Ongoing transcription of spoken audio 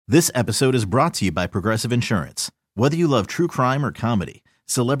This episode is brought to you by Progressive Insurance. Whether you love true crime or comedy,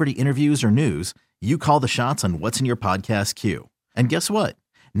 celebrity interviews or news, you call the shots on what's in your podcast queue. And guess what?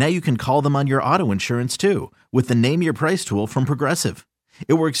 Now you can call them on your auto insurance too with the Name Your Price tool from Progressive.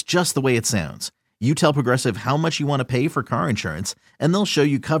 It works just the way it sounds. You tell Progressive how much you want to pay for car insurance, and they'll show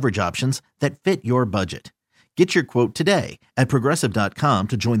you coverage options that fit your budget. Get your quote today at Progressive.com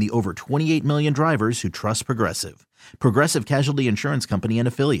to join the over 28 million drivers who trust Progressive. Progressive Casualty Insurance Company and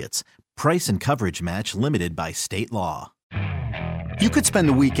Affiliates. Price and coverage match limited by state law. You could spend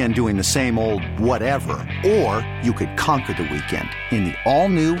the weekend doing the same old whatever, or you could conquer the weekend in the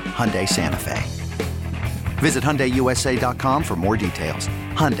all-new Hyundai Santa Fe. Visit HyundaiUSA.com for more details.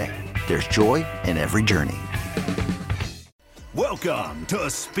 Hyundai, there's joy in every journey. Welcome to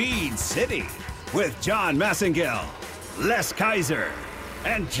Speed City with John Massengale, Les Kaiser,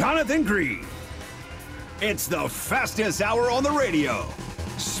 and Jonathan Green. It's the fastest hour on the radio.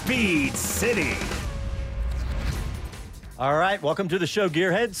 Speed City. All right, welcome to the show,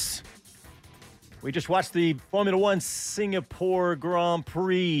 Gearheads. We just watched the Formula One Singapore Grand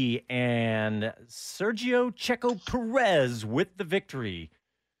Prix, and Sergio Checo Perez with the victory.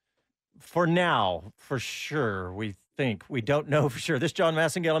 For now, for sure, we think. We don't know for sure. This is John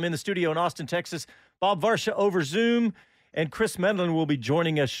Massengale. I'm in the studio in Austin, Texas. Bob Varsha over Zoom, and Chris Medlin will be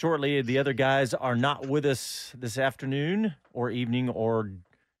joining us shortly. The other guys are not with us this afternoon or evening or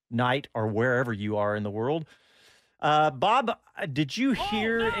night or wherever you are in the world. Bob, did you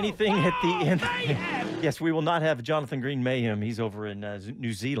hear anything at the end? Yes, we will not have Jonathan Green mayhem. He's over in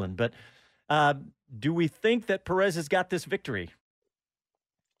New Zealand. But do we think that Perez has got this victory?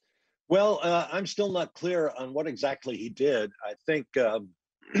 Well, I'm still not clear on what exactly he did. I think,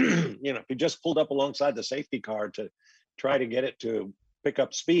 he just pulled up alongside the safety car to try to get it to pick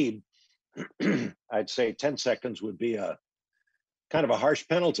up speed. I'd say 10 seconds would be a kind of a harsh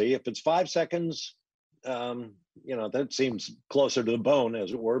penalty. If it's 5 seconds, that seems closer to the bone,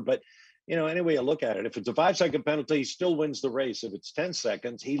 as it were. But, any way you look at it, if it's a 5-second penalty, he still wins the race. If it's 10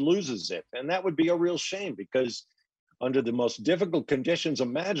 seconds, he loses it. And that would be a real shame because under the most difficult conditions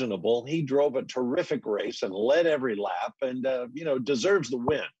imaginable, he drove a terrific race and led every lap and, deserves the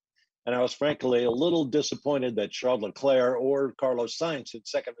win. And I was frankly a little disappointed that Charles Leclerc or Carlos Sainz at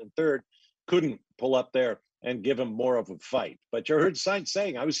second and third couldn't pull up there and give him more of a fight. But you heard Sainz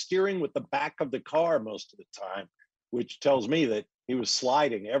saying, I was steering with the back of the car most of the time, which tells me that he was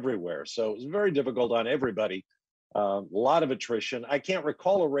sliding everywhere. So it was very difficult on everybody. A lot of attrition. I can't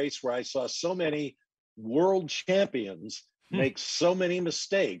recall a race where I saw so many world champions make so many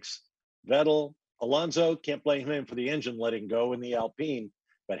mistakes. Vettel, Alonso, can't blame him for the engine letting go in the Alpine.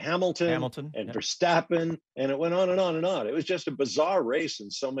 But Hamilton and Verstappen, and it went on and on and on. It was just a bizarre race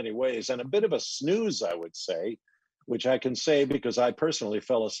in so many ways, and a bit of a snooze, I would say, which I can say because I personally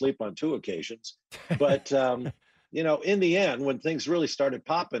fell asleep on 2 occasions. But, in the end, when things really started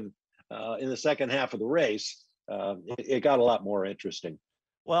popping in the second half of the race, it got a lot more interesting.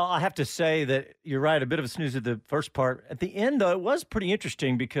 Well, I have to say that you're right, a bit of a snooze at the first part. At the end, though, it was pretty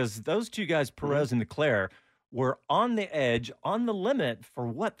interesting because those two guys, Perez and Leclerc, were on the edge, on the limit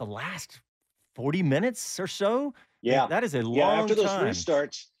for the last 40 minutes or so? Yeah. That is a long after time.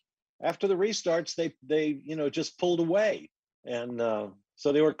 After the restarts, they just pulled away. And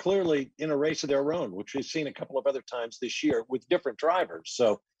so they were clearly in a race of their own, which we've seen a couple of other times this year with different drivers.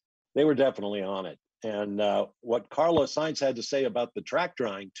 So they were definitely on it. And what Carlos Sainz had to say about the track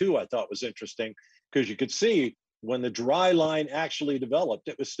drying, too, I thought was interesting because you could see when the dry line actually developed,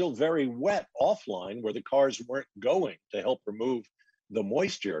 it was still very wet offline where the cars weren't going to help remove the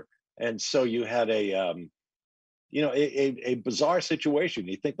moisture. And so you had a bizarre situation.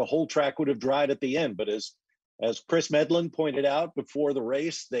 You think the whole track would have dried at the end, but as Chris Medlin pointed out before the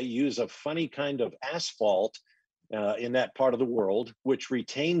race, they use a funny kind of asphalt in that part of the world, which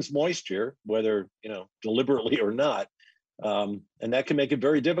retains moisture, whether, deliberately or not. And that can make it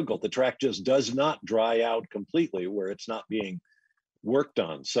very difficult. The track just does not dry out completely where it's not being worked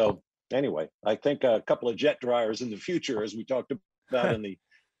on. So anyway, I think a couple of jet dryers in the future, as we talked about in the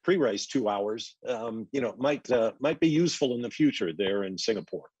pre-race 2 hours, might be useful in the future there in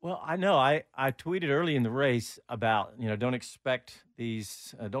Singapore. Well, I know I tweeted early in the race about, don't expect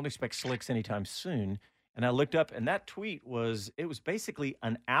slicks anytime soon. And I looked up and that tweet was basically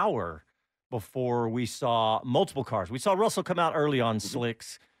an hour before we saw multiple cars. We saw Russell come out early on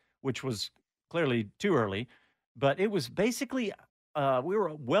slicks, which was clearly too early, but it was basically we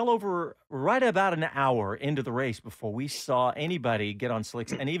were well over right about an hour into the race before we saw anybody get on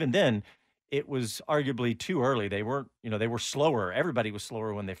slicks. And even then, it was arguably too early. They weren't, they were slower. Everybody was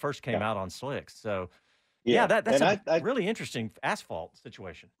slower when they first came out on slicks. So Yeah, Yeah, that's and a I really interesting asphalt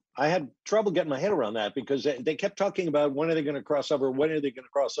situation. I had trouble getting my head around that because they kept talking about when are they going to cross over? When are they going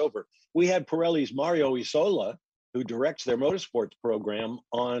to cross over? We had Pirelli's Mario Isola, who directs their motorsports program,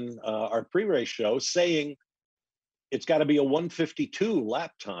 on our pre-race show, saying it's got to be a 152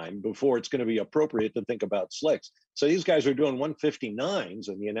 lap time before it's going to be appropriate to think about slicks. So these guys are doing 159s,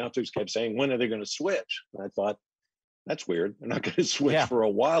 and the announcers kept saying, when are they going to switch? And I thought, that's weird. They're not going to switch Yeah. for a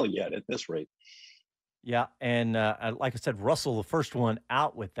while yet at this rate. Yeah, and like I said, Russell, the first one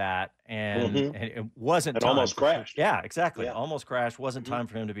out with that, and, Mhm. and it wasn't It time almost for Schu- crashed. Yeah, exactly. Yeah. Almost crashed. Wasn't Mhm. time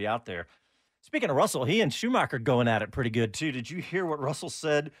for him to be out there. Speaking of Russell, he and Schumacher going at it pretty good too. Did you hear what Russell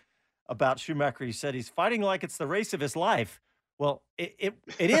said about Schumacher? He said he's fighting like it's the race of his life. Well, it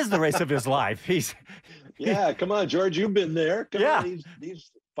is the race of his life. Yeah, come on, George, you've been there. Come Yeah. on,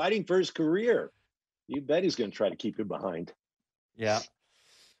 he's fighting for his career. You bet he's going to try to keep you behind. Yeah.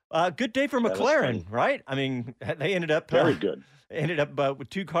 Good day for Yeah, that's McLaren, funny. right? I mean, they ended up Very good. with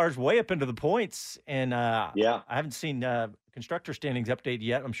two cars way up into the points, and Yeah. I haven't seen constructor standings update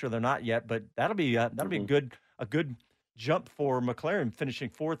yet. I'm sure they're not yet, but that'll be a Mhm. good jump for McLaren, finishing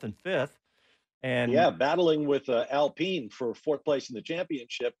fourth and fifth. And Yeah, battling with Alpine for fourth place in the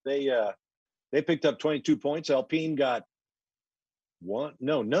championship. They picked up 22 points. Alpine got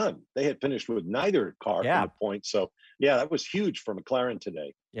none. They had finished with neither car Yeah. in the points. So yeah, that was huge for McLaren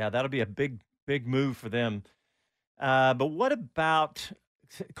today. yeah, that'll be a big move for them. But what about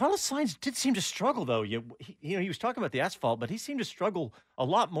Carlos Sainz? Did seem to struggle though. He was talking about the asphalt, but he seemed to struggle a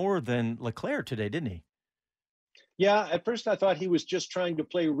lot more than Leclerc today, didn't he? Yeah, at first I thought he was just trying to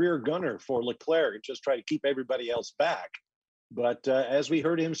play rear gunner for Leclerc and just try to keep everybody else back. But as we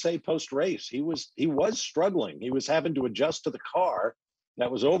heard him say post race, he was struggling. He was having to adjust to the car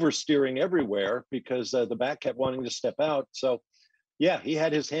that was oversteering everywhere because the back kept wanting to step out. So yeah, he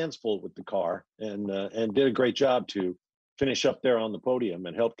had his hands full with the car and did a great job to finish up there on the podium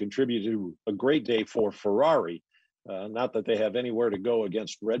and help contribute to a great day for Ferrari. Not that they have anywhere to go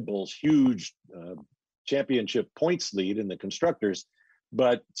against Red Bull's huge championship points lead in the constructors,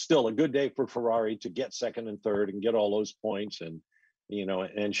 but still a good day for Ferrari to get second and third and get all those points and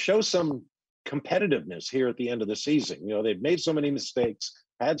and show some competitiveness here at the end of the season. They've made so many mistakes,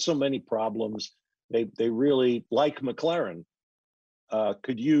 had so many problems. They really, like McLaren,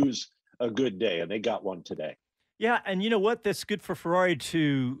 could use a good day, and they got one today. Yeah, and you know what? That's good for Ferrari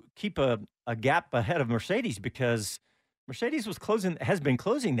to keep a gap ahead of Mercedes because Mercedes has been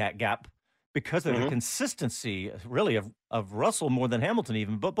closing that gap because of the consistency, really, of Russell more than Hamilton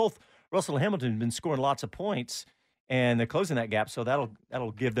even. But both Russell and Hamilton have been scoring lots of points, and they're closing that gap. So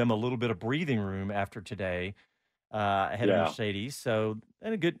that'll give them a little bit of breathing room after today ahead of Mercedes. So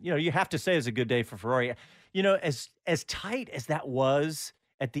and a good, you have to say it's a good day for Ferrari. As tight as that was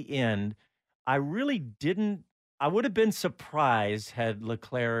at the end, I really didn't. I would have been surprised had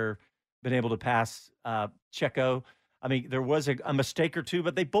Leclerc been able to pass Checo. I mean, there was a mistake or two,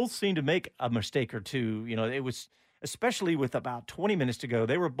 but they both seemed to make a mistake or two. It was especially with about 20 minutes to go.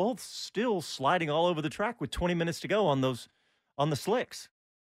 They were both still sliding all over the track with 20 minutes to go on the slicks.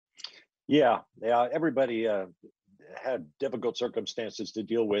 Yeah. Everybody had difficult circumstances to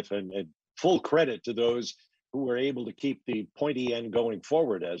deal with, and full credit to those who were able to keep the pointy end going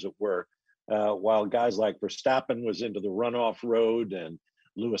forward, as it were. While guys like Verstappen was into the runoff road and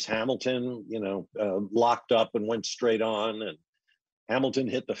Lewis Hamilton, locked up and went straight on, and Hamilton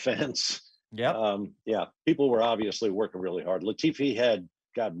hit the fence. Yeah. People were obviously working really hard. Latifi had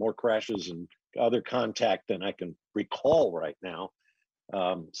got more crashes and other contact than I can recall right now.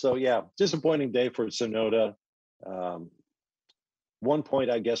 Disappointing day for Tsunoda. 1 point,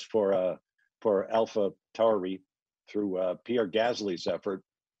 I guess, for Alpha Tauri through Pierre Gasly's effort.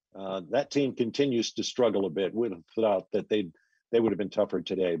 That team continues to struggle a bit. Would have thought that they would have been tougher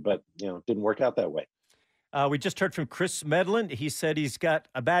today, but it didn't work out that way. We just heard from Chris Medland. He said he's got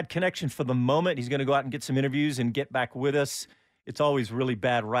a bad connection for the moment. He's going to go out and get some interviews and get back with us. It's always really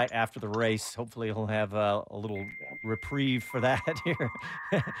bad right after the race. Hopefully he'll have a little reprieve for that here.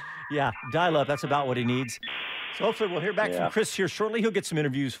 Yeah, dial up. That's about what he needs. So hopefully we'll hear back from Chris here shortly. He'll get some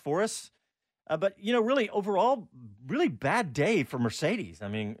interviews for us. But, really, overall, really bad day for Mercedes. I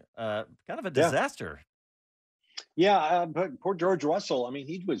mean, kind of a disaster. Yeah, but poor George Russell. I mean,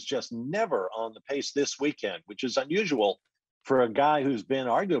 he was just never on the pace this weekend, which is unusual for a guy who's been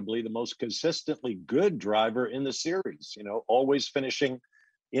arguably the most consistently good driver in the series, always finishing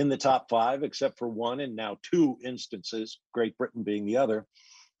in the top five, except for one and now two instances, Great Britain being the other.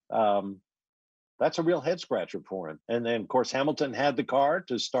 That's a real head scratcher for him. And then, of course, Hamilton had the car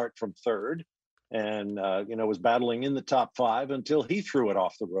to start from third and, was battling in the top five until he threw it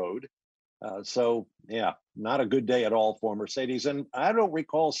off the road. So, yeah, not a good day at all for Mercedes. And I don't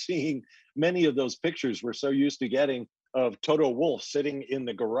recall seeing many of those pictures we're so used to getting of Toto Wolff sitting in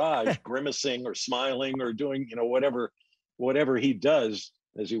the garage, grimacing or smiling or doing, whatever he does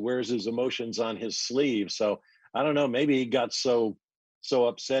as he wears his emotions on his sleeve. So I don't know, maybe he got so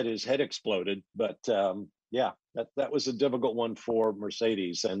upset his head exploded. But yeah, that was a difficult one for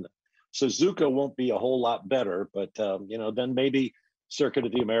Mercedes. And Suzuka won't be a whole lot better, but then maybe Circuit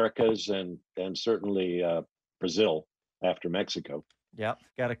of the Americas and certainly Brazil after Mexico. Yep.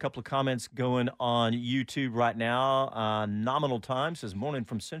 Got a couple of comments going on YouTube right now. Nominal Time says, morning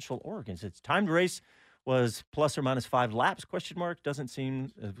from Central Oregon. Its timed race was plus or minus 5 laps, ? Doesn't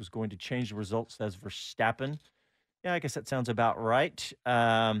seem it was going to change the results, says Verstappen. Yeah, I guess that sounds about right.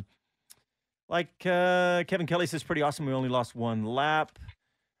 Kevin Kelly says, pretty awesome. We only lost 1 lap.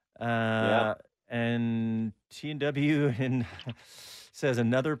 And T&W and says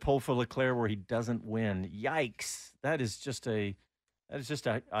another pole for Leclerc where he doesn't win. Yikes. That is just a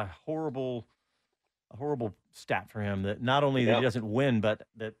horrible stat for him, that not only that he doesn't win, but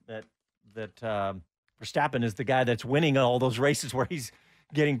that Verstappen is the guy that's winning all those races where he's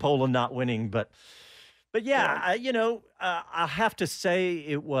getting pole and not winning. But yeah, I have to say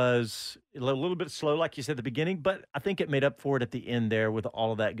it was a little bit slow, like you said at the beginning, but I think it made up for it at the end there with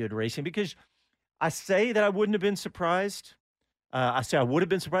all of that good racing, because I say that I wouldn't have been surprised. I would have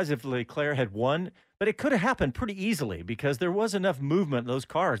been surprised if Leclerc had won, but it could have happened pretty easily because there was enough movement in those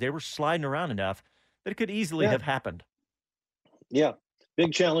cars. They were sliding around enough that it could easily have happened. Yeah,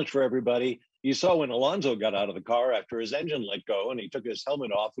 big challenge for everybody. You saw when Alonso got out of the car after his engine let go and he took his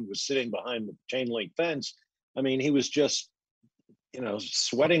helmet off and was sitting behind the chain link fence. I mean, he was just,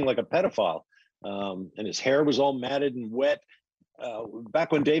 sweating like a pedophile. And his hair was all matted and wet.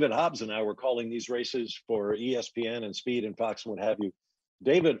 Back when David Hobbs and I were calling these races for ESPN and Speed and Fox and what have you,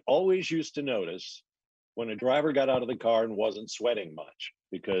 David always used to notice when a driver got out of the car and wasn't sweating much,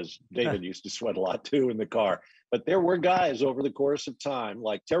 because David used to sweat a lot too in the car. But there were guys over the course of time,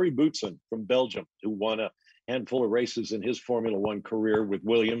 like Terry Boutsen from Belgium, who won a handful of races in his Formula One career with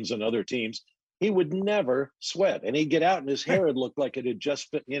Williams and other teams. He would never sweat, and he'd get out and his hair would look like it had just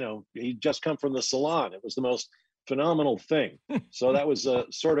fit, he'd just come from the salon. It was the most phenomenal thing. So that was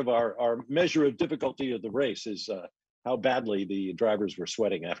sort of our measure of difficulty of the race, is how badly the drivers were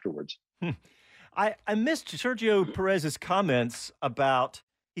sweating afterwards. I missed Sergio Perez's comments about,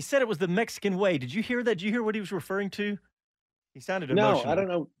 he said it was the Mexican way. Did you hear that? Did you hear what he was referring to? He sounded emotional. No,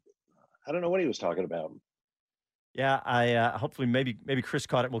 I don't know what he was talking about. Yeah, I hopefully maybe Chris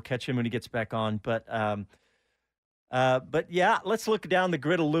caught it. We'll catch him when he gets back on. But yeah, let's look down the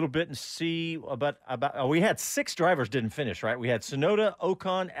grid a little bit and see about we had 6 drivers didn't finish, right? We had Tsunoda,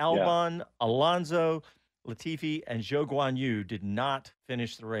 Ocon, Albon, Alonso, Latifi, and Zhou Guanyu did not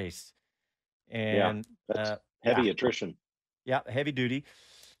finish the race. And that's heavy attrition. Yeah, heavy duty.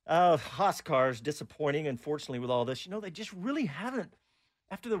 Haas cars, disappointing, unfortunately, with all this. They just really haven't,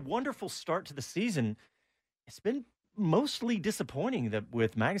 after the wonderful start to the season, it's been mostly disappointing, that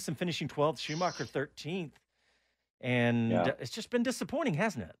with Magnussen finishing 12th, Schumacher 13th. And it's just been disappointing,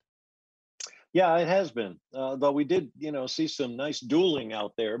 hasn't it? Yeah, it has been. Though we did, see some nice dueling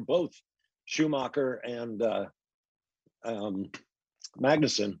out there. Both Schumacher and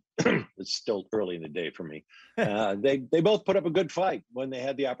Magnussen. It's still early in the day for me. They both put up a good fight when they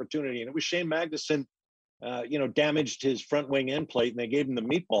had the opportunity, and it was shame Magnussen, damaged his front wing end plate, and they gave him the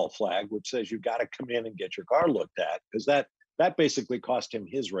meatball flag, which says you've got to come in and get your car looked at, because that basically cost him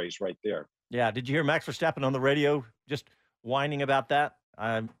his race right there. Yeah. Did you hear Max Verstappen on the radio just whining about that?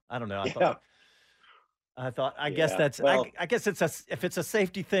 I don't know. I guess that's, well, I guess if it's a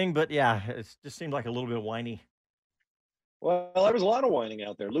safety thing, but yeah, it just seemed like a little bit whiny. Well, there was a lot of whining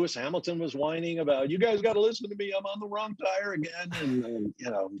out there. Lewis Hamilton was whining about, you guys got to listen to me. I'm on the wrong tire again. And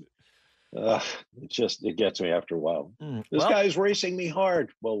it gets me after a while. This guy's racing me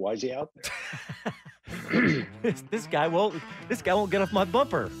hard. Well, why is he out there? This guy won't get off my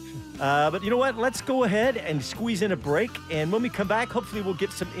bumper. But you know what? Let's go ahead and squeeze in a break. And when we come back, hopefully we'll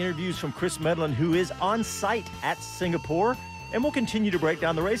get some interviews from Chris Medland, who is on site at Singapore. And we'll continue to break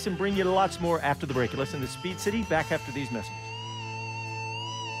down the race and bring you lots more after the break. Listen to Speed City, back after these messages.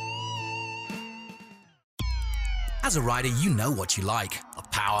 As a rider, you know what you like. The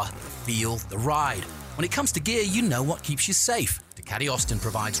power, the feel, the ride. When it comes to gear, you know what keeps you safe. Ducati Austin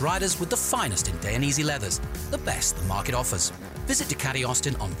provides riders with the finest in Dainese leathers, the best the market offers. Visit Ducati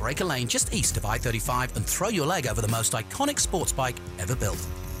Austin on Breaker Lane just east of I-35 and throw your leg over the most iconic sports bike ever built.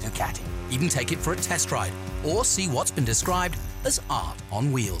 Ducati. Even take it for a test ride or see what's been described as art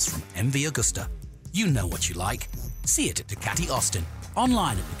on wheels from MV Agusta. You know what you like. See it at Ducati Austin.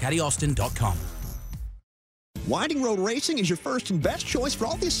 Online at DucatiAustin.com. Winding Road Racing is your first and best choice for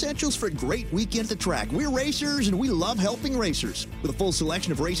all the essentials for a great weekend at the track. We're racers, and we love helping racers. With a full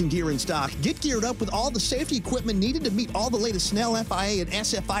selection of racing gear in stock, get geared up with all the safety equipment needed to meet all the latest Snell, FIA, and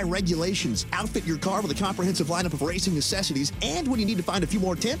SFI regulations. Outfit your car with a comprehensive lineup of racing necessities, and when you need to find a few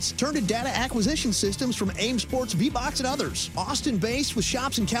more tents, turn to data acquisition systems from AIM Sports, VBox, and others. Austin-based with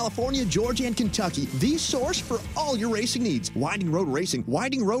shops in California, Georgia, and Kentucky. The source for all your racing needs. Winding Road Racing,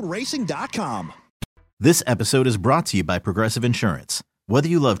 windingroadracing.com. This episode is brought to you by Progressive Insurance. Whether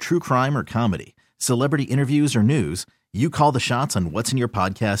you love true crime or comedy, celebrity interviews or news, you call the shots on what's in your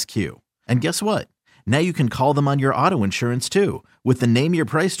podcast queue. And guess what? Now you can call them on your auto insurance too with the Name Your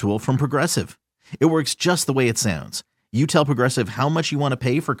Price tool from Progressive. It works just the way it sounds. You tell Progressive how much you want to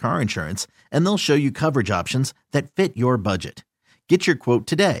pay for car insurance, and they'll show you coverage options that fit your budget. Get your quote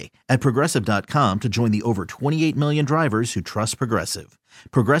today at Progressive.com to join the over 28 million drivers who trust Progressive.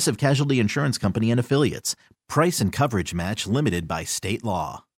 Progressive Casualty Insurance Company and Affiliates. Price and coverage match limited by state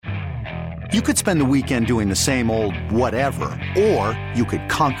law. You could spend the weekend doing the same old whatever, or you could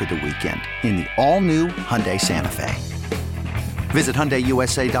conquer the weekend in the all-new Hyundai Santa Fe. Visit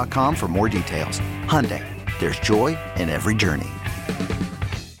HyundaiUSA.com for more details. Hyundai, there's joy in every journey.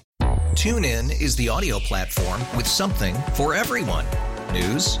 TuneIn is the audio platform with something for everyone.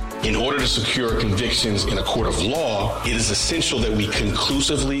 News. In order to secure convictions in a court of law, it is essential that we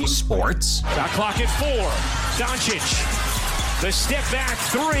conclusively. Sports. Got clock at 4. Doncic. The step back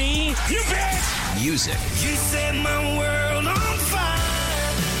 3. You bet. Music. You set my world on fire.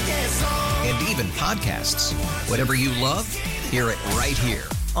 Yes, and even podcasts. Whatever you love, hear it right here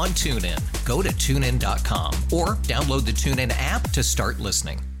on TuneIn. Go to TuneIn.com or download the TuneIn app to start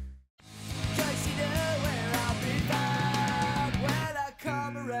listening.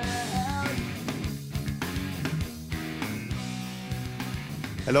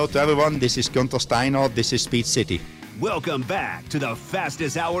 Hello to everyone, this is Gunther Steiner, this is Speed City. Welcome back to the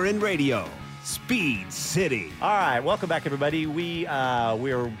fastest hour in radio, Speed City. All right, welcome back, everybody. We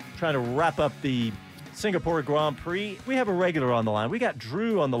are trying to wrap up the Singapore Grand Prix. We have a regular on the line. We got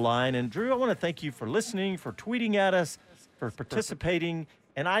Drew on the line. And Drew, I want to thank you for listening, for tweeting at us, for participating.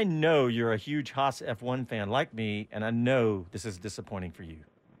 And I know you're a huge Haas F1 fan like me, and I know this is disappointing for you.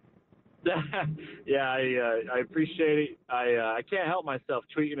 Yeah, I appreciate it. I can't help myself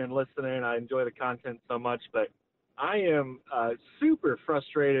tweeting and listening. I enjoy the content so much, but I am super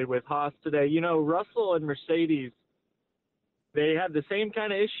frustrated with Haas today. You know, Russell and Mercedes, they had the same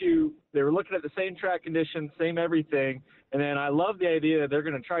kind of issue. They were looking at the same track conditions, same everything. And then I love the idea that they're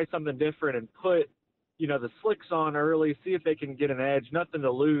going to try something different and put, you know, the slicks on early, see if they can get an edge, nothing to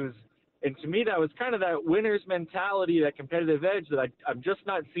lose. And to me, that was kind of that winner's mentality, that competitive edge that I'm just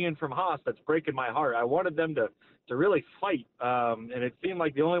not seeing from Haas. That's breaking my heart. I wanted them to really fight. And it seemed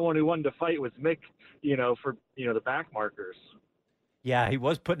like the only one who wanted to fight was Mick, you know, for, you know, the back markers. Yeah, he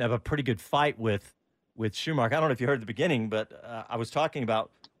was putting up a pretty good fight with Schumacher. I don't know if you heard the beginning, but I was talking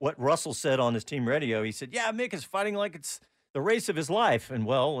about what Russell said on his team radio. He said, yeah, Mick is fighting like it's the race of his life. And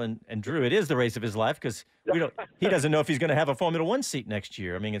and Drew, it is the race of his life because he doesn't know if he's going to have a Formula One seat next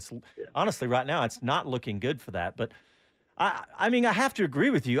year. I mean, honestly, right now, it's not looking good for that. But I mean, I have to agree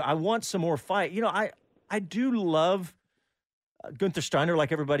with you. I want some more fight. You know, I do love Gunther Steiner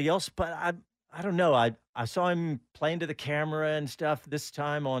like everybody else, but I don't know. I saw him playing to the camera and stuff this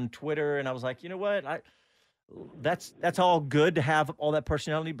time on Twitter, and I was like, you know what? That's all good to have all that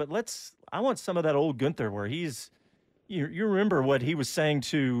personality, but I want some of that old Gunther where he's. You remember what he was saying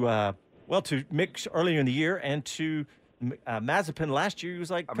to Mick earlier in the year and to Mazepin last year. He was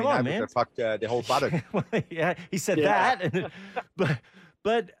like, "Come on, man!" Fuck the whole button. Yeah, he said that,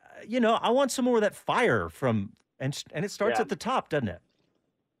 but you know, I want some more of that fire from, and it starts at the top, doesn't it?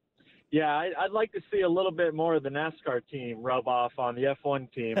 Yeah, I'd like to see a little bit more of the NASCAR team rub off on the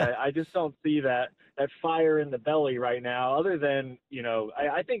F1 team. I just don't see that fire in the belly right now. Other than, you know,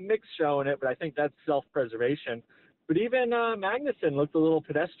 I think Mick's showing it, but I think that's self-preservation. But even Magnussen looked a little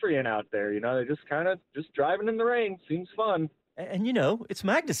pedestrian out there. You know, they're just kind of driving in the rain. Seems fun. And, you know, it's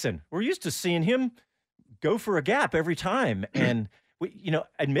Magnussen. We're used to seeing him go for a gap every time. And,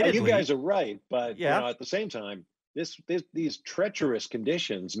 admittedly. You guys are right. But, you know, at the same time, these treacherous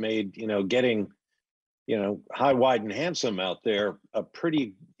conditions made, you know, getting, you know, high, wide, and handsome out there a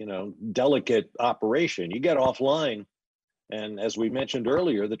pretty, you know, delicate operation. You get offline. And as we mentioned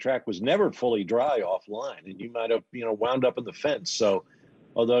earlier, the track was never fully dry offline, and you might have, you know, wound up in the fence. So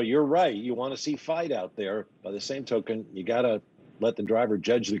although you're right, you want to see fight out there, by the same token, you got to let the driver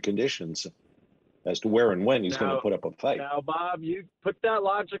judge the conditions. as to where and when he's going to put up a fight. Now, Bob, you put that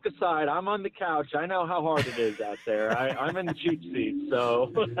logic aside. I'm on the couch. I know how hard it is out there. I'm in the cheap seat,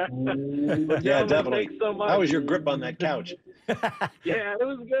 so. Yeah, definitely. Thanks so much. How was your grip on that couch? Yeah, it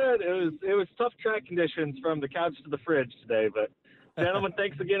was good. It was tough track conditions from the couch to the fridge today, but gentlemen,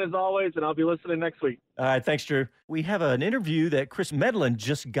 thanks again as always, and I'll be listening next week. All right, thanks, Drew. We have an interview that Chris Medlin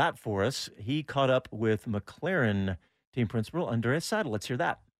just got for us. He caught up with McLaren team principal Andreas Seidel. Let's hear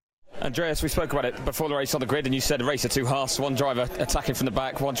that. Andreas, we spoke about it before the race on the grid, and you said the race of two halves, one driver attacking from the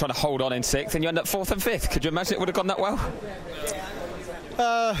back, one trying to hold on in sixth, and you end up fourth and fifth. Could you imagine it would have gone that well?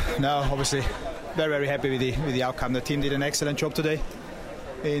 No, obviously, very happy with the outcome. The team did an excellent job today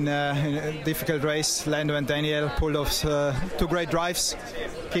in a difficult race. Lando and Daniel pulled off two great drives,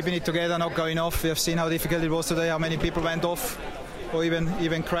 keeping it together, not going off. We have seen how difficult it was today, how many people went off or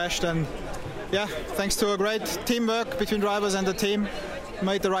even crashed. And yeah, thanks to a great teamwork between drivers and the team,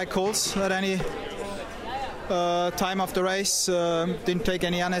 made the right calls at any time of the race. Didn't take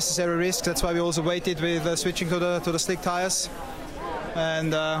any unnecessary risks. That's why we also waited with switching to the slick tires.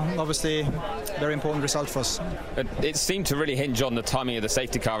 And obviously, very important result for us. It seemed to really hinge on the timing of the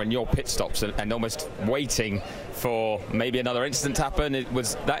safety car and your pit stops and almost waiting for maybe another incident to happen.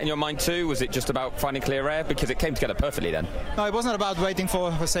 Was that in your mind too? Was it just about finding clear air? Because it came together perfectly then. No, it wasn't about waiting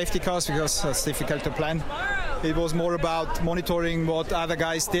for safety cars because that's difficult to plan. It was more about monitoring what other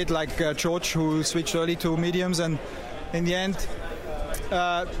guys did, like George, who switched early to mediums, and in the end,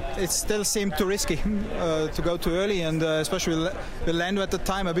 it still seemed too risky to go too early, and especially with Lando at the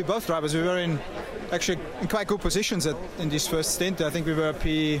time. We both drivers, we were in quite good positions in this first stint. I think we were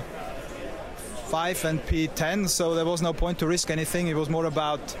P5 and P10, so there was no point to risk anything. It was more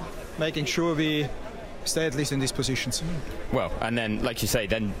about making sure we stay at least in these positions. Well, and then, like you say,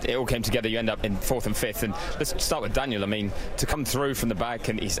 then it all came together. You end up in fourth and fifth. And let's start with Daniel. I mean, to come through from the back,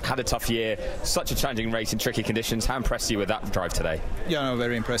 and he's had a tough year, such a challenging race in tricky conditions. How impressed are you with that drive today? Yeah, no,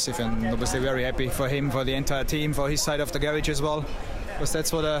 very impressive, and obviously very happy for him, for the entire team, for his side of the garage as well. Because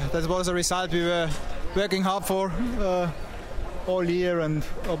that was a result we were working hard for all year, and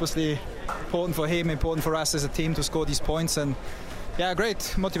obviously important for him, important for us as a team to score these points. And yeah, great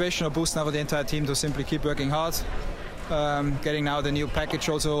motivational boost now for the entire team to simply keep working hard. Getting now the new package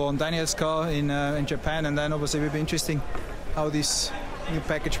also on Daniel's car in Japan, and then obviously it will be interesting how this new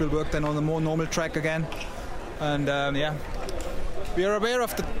package will work then on a more normal track again. And yeah, we are aware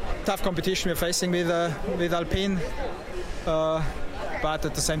of the tough competition we're facing with Alpine, but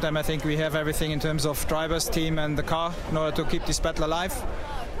at the same time I think we have everything in terms of drivers, team and the car in order to keep this battle alive.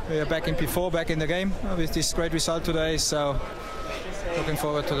 We are back in P4, back in the game with this great result today, so looking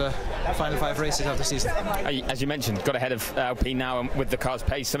forward to the final 5 races of the season. As you mentioned, got ahead of Alpine now with the car's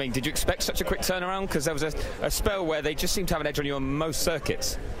pace. I mean, did you expect such a quick turnaround? Because there was a spell where they just seemed to have an edge on you on most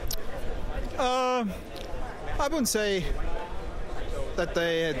circuits. I wouldn't say that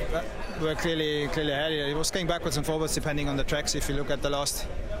they were clearly ahead. It was going backwards and forwards depending on the tracks. If you look at the last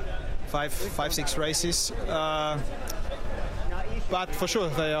 5-6 races, but for sure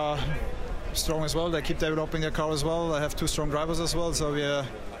they are strong as well. They keep developing their car as well. They have 2 strong drivers as well, so we are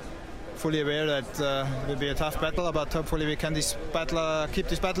fully aware that it will be a tough battle, but hopefully we can keep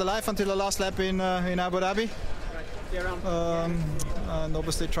this battle alive until the last lap in Abu Dhabi, and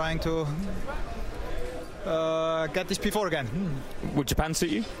obviously trying to get this P4 again. Would Japan suit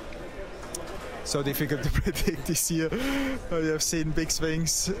you? So difficult to predict this year. You have seen big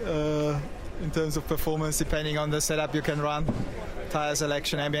swings in terms of performance depending on the setup you can run, tire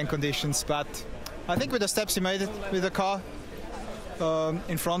selection, ambient conditions, but I think with the steps he made it with the car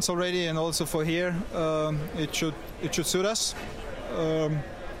in France already, and also for here, it should suit us.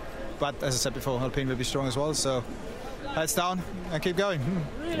 But as I said before, Alpine will be strong as well, so heads down and keep going.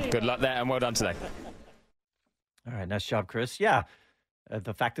 Good luck there, and well done today. All right, nice job, Chris. Yeah,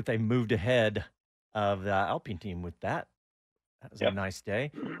 the fact that they moved ahead of the Alpine team with that was a nice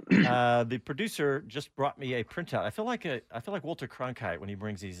day. The producer just brought me a printout. I feel like Walter Cronkite when he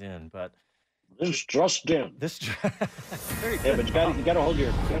brings these in, but this just in. Yeah, but you got to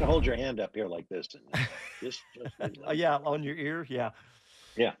hold your hand up here like this. And just yeah, on your ear. Yeah.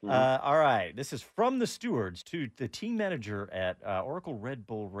 Yeah. Mm-hmm. All right. This is from the stewards to the team manager at Oracle Red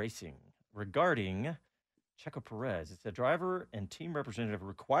Bull Racing regarding Checo Perez. It's a driver and team representative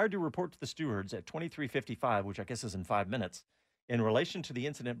required to report to the stewards at 23:55, which I guess is in 5 minutes, in relation to the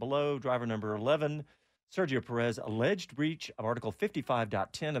incident below. Driver number 11, Sergio Perez, alleged breach of Article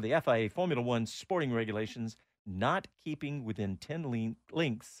 55.10 of the FIA Formula One sporting regulations, not keeping within 10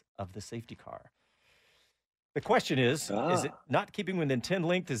 lengths of the safety car. The question is it not keeping within 10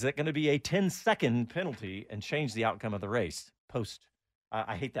 lengths? Is it going to be a 10-second penalty and change the outcome of the race post?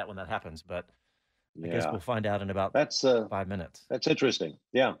 I hate that when that happens, but I guess we'll find out in about 5 minutes. That's interesting.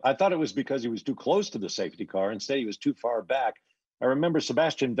 Yeah, I thought it was because he was too close to the safety car. Instead, he was too far back. I remember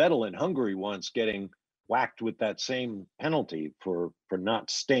Sebastian Vettel in Hungary once getting whacked with that same penalty for not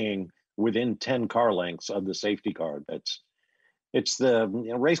staying within 10 car lengths of the safety car. It's the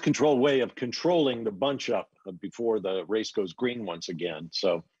race control way of controlling the bunch up before the race goes green once again.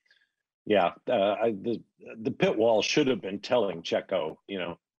 So, yeah, the pit wall should have been telling Checo,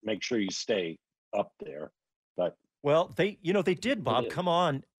 make sure you stay up there. But they did, Bob, come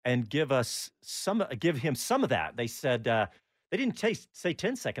on and give him some of that. They said they didn't say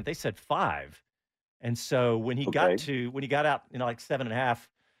 10 seconds, they said 5. And so when he got out, like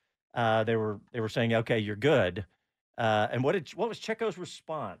 7.5, they were saying, okay, you're good. And what was Checo's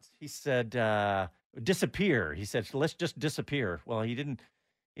response? He said, disappear. He said, let's just disappear. Well, he didn't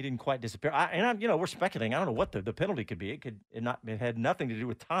quite disappear. We're speculating. I don't know what the penalty could be. It had nothing to do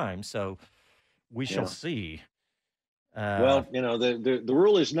with time. So we shall see. The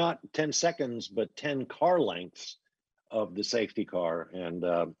rule is not 10 seconds, but 10 car lengths of the safety car. And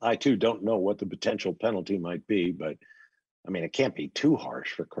I, too, don't know what the potential penalty might be. But, it can't be too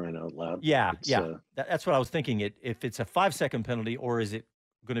harsh, for crying out loud. Yeah, that's what I was thinking. If it's a 5-second penalty, or is it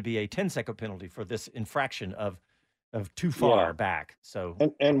going to be a 10-second penalty for this infraction of too far back? So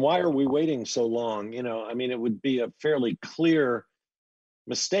and why are we waiting so long? It would be a fairly clear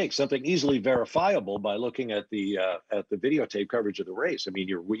mistake, something easily verifiable by looking at the videotape coverage of the race.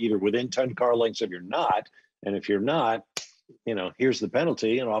 You're either within 10 car lengths if you're not, and if you're not, here's the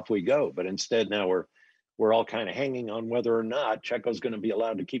penalty, and off we go. But instead, now we're all kind of hanging on whether or not Checo's going to be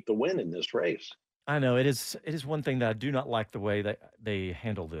allowed to keep the win in this race. I know it is one thing that I do not like the way that they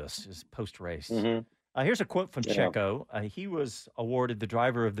handle this is post-race. Mm-hmm. Here's a quote from Checo. He was awarded the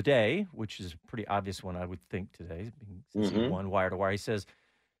driver of the day, which is a pretty obvious one, I would think, today, since he won wire to wire. He says,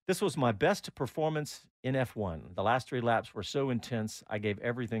 "This was my best performance in F1. The last 3 laps were so intense. I gave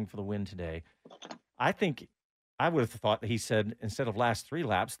everything for the win today." I think I would have thought that he said, instead of last 3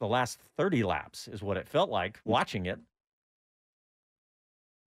 laps, the last 30 laps is what it felt like watching it.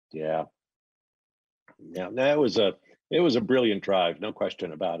 Yeah. It was a brilliant drive, no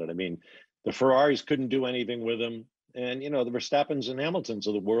question about it. The Ferraris couldn't do anything with him, and the Verstappens and Hamiltons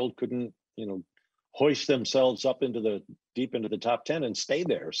of the world couldn't, hoist themselves up deep into the top 10 and stay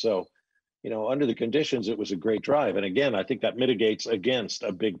there. So, under the conditions, it was a great drive. And again, I think that mitigates against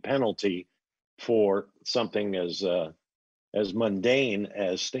a big penalty for something as mundane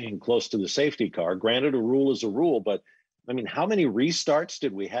as staying close to the safety car. Granted, a rule is a rule, but how many restarts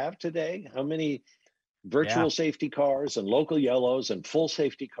did we have today? How many virtual safety cars and local yellows and full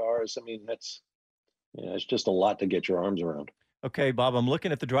safety cars? It's just a lot to get your arms around. Okay, Bob, I'm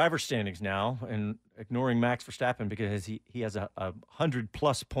looking at the driver standings now and ignoring Max Verstappen because he has a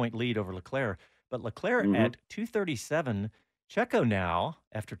 100-plus point lead over Leclerc. But Leclerc at 237, Checo now,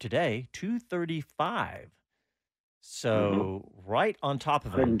 after today, 235. So right on top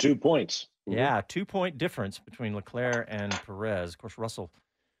of him. 2 points. Yeah, 2-point difference between Leclerc and Perez. Of course, Russell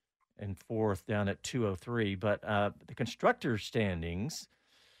in 4th down at 203. But the constructor standings,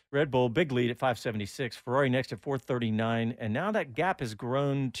 Red Bull, big lead at 576. Ferrari next at 439. And now that gap has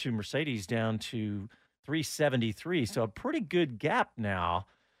grown to Mercedes down to 373. So a pretty good gap now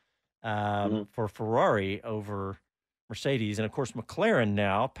for Ferrari over Mercedes. And, of course, McLaren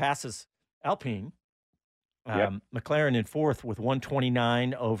now passes Alpine. McLaren in 4th with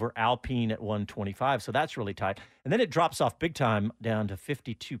 129 over Alpine at 125. So that's really tight. And then it drops off big time down to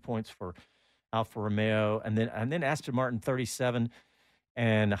 52 points for Alfa Romeo. And then Aston Martin 37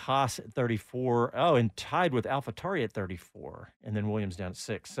 and Haas at 34. Oh, and tied with AlphaTauri at 34. And then Williams down at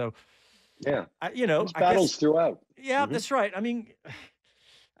 6. So, battles throughout. Yeah, that's right.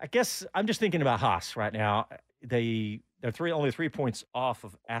 I guess I'm just thinking about Haas right now. They're only 3 points off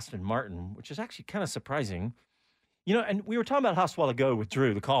of Aston Martin, which is actually kind of surprising. And we were talking about Haas a while ago with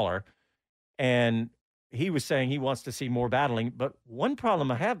Drew, the caller, and he was saying he wants to see more battling. But one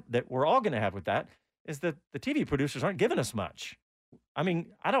problem I have that we're all going to have with that is that the TV producers aren't giving us much. I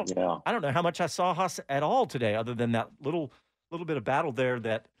don't know how much I saw Haas at all today, other than that little bit of battle there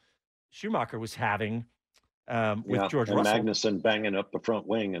that Schumacher was having with George and Russell. Magnussen banging up the front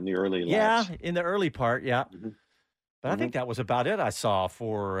wing in the early laps. Yeah, in the early part, yeah. But I think that was about it I saw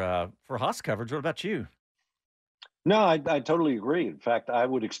for Haas coverage. What about you? No, I totally agree. In fact, I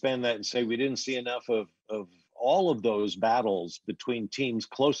would expand that and say we didn't see enough of all of those battles between teams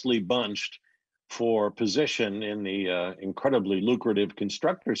closely bunched for position in the incredibly lucrative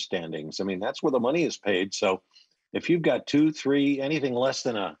constructor standings. That's where the money is paid. So if you've got 2, 3, anything less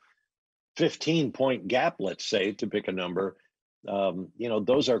than a 15-point gap, let's say, to pick a number,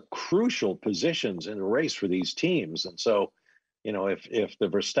 those are crucial positions in a race for these teams. And so, if the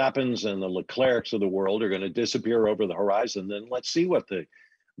Verstappens and the Leclercs of the world are going to disappear over the horizon, then let's see what the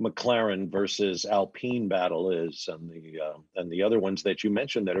McLaren versus Alpine battle is, and the other ones that you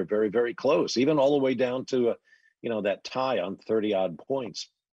mentioned that are very, very close, even all the way down to that tie on 30-odd points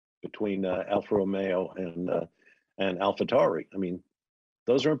between Alfa Romeo and AlphaTauri. I mean,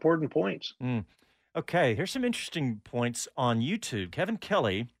 those are important points. Okay, here's some interesting points on YouTube. Kevin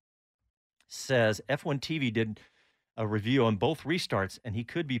Kelly says F1 TV did a review on both restarts, and he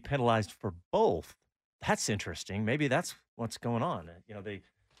could be penalized for both. That's interesting. Maybe that's what's going on. They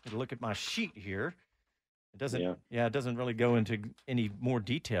look at my sheet here. It doesn't. It doesn't really go into any more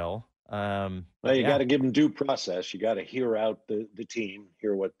detail. Well, you got to give them due process. You got to hear out the team,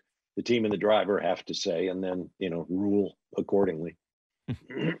 hear what the team and the driver have to say, and then rule accordingly.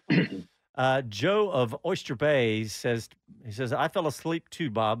 Joe of Oyster Bay says, I fell asleep too,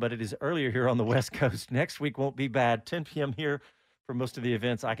 Bob, but it is earlier here on the West Coast. Next week won't be bad. 10 p.m. here for most of the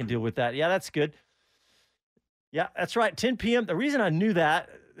events. I can deal with that. Yeah, that's good. Yeah, that's right. 10 p.m. The reason I knew that,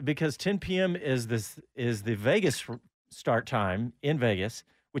 because 10 p.m. is the Vegas start time in Vegas,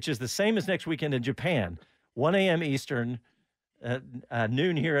 which is the same as next weekend in Japan. 1 a.m. Eastern,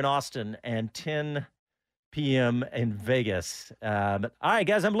 noon here in Austin, and 10 p.m. in Vegas. But all right,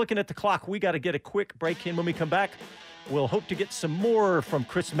 guys, I'm looking at the clock. We got to get a quick break in. When we come back, we'll hope to get some more from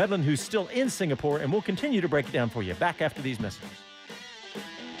Chris Medlin, who's still in Singapore, and we'll continue to break it down for you. Back after these messages.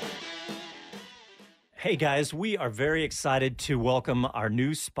 Hey, guys, we are very excited to welcome our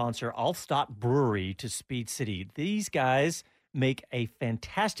new sponsor, Altstadt Brewery, to Speed City. These guys make a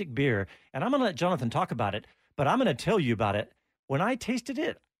fantastic beer, and I'm going to let Jonathan talk about it, but I'm going to tell you about it. When I tasted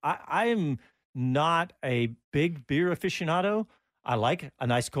it, I'm not a big beer aficionado. I like a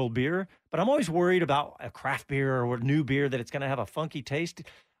nice cold beer, but I'm always worried about a craft beer or a new beer that it's going to have a funky taste,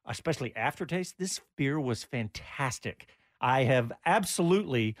 especially aftertaste. This beer was fantastic. I have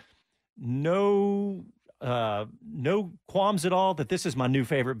absolutely no qualms at all that this is my new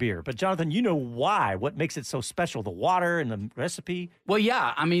favorite beer. But Jonathan, you know why? What makes it so special? The water and the recipe? Well,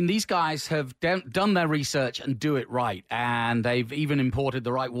 yeah. I mean, these guys have done their research and do it right. And they've even imported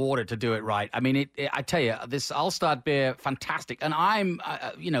the right water to do it right. I mean, I tell you, this Altstadt beer, fantastic. And I'm,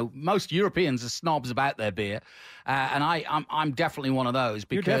 most Europeans are snobs about their beer. And I'm definitely one of those.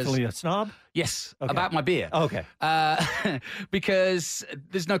 Because you're definitely a snob? Yes, okay. About my beer. Okay. Because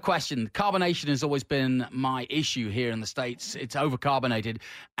there's no question, carbonation has always been my issue here in the States. It's overcarbonated.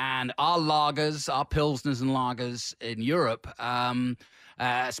 And our lagers, our pilsners and lagers in Europe,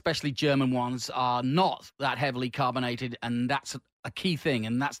 especially German ones, are not that heavily carbonated. And that's a key thing.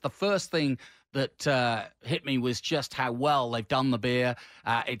 And that's the first thing that hit me, was just how well they've done the beer.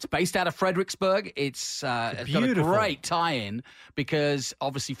 It's based out of Fredericksburg. It's got a great tie-in, because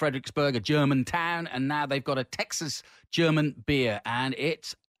obviously Fredericksburg, a German town, and now they've got a Texas German beer, and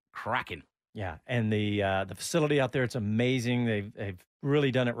it's cracking. Yeah, and the facility out there, it's amazing. They've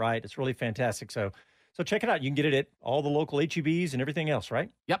really done it right. It's really fantastic. So check it out. You can get it at all the local HEBs and everything else, right?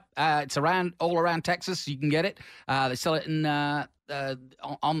 Yep, it's all around Texas. You can get it. They sell it in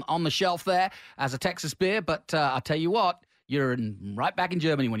on the shelf there as a Texas beer, but I'll tell you what, you're right back in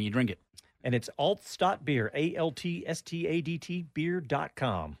Germany when you drink it. And it's Altstadt Beer, ALTSTADT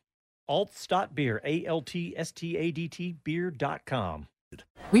beer.com. Altstadt Beer, ALTSTADT beer.com.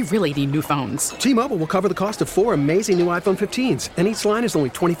 We really need new phones. T-Mobile will cover the cost of 4 amazing new iPhone 15s, and each line is only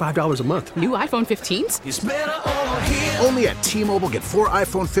 $25 a month. New iPhone 15s? It's better over here. Only at T-Mobile, get 4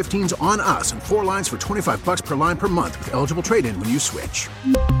 iPhone 15s on us and 4 lines for $25 per line per month with eligible trade-in when you switch.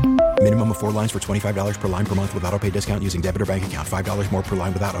 Minimum of 4 lines for $25 per line per month with autopay discount using debit or bank account. $5 more per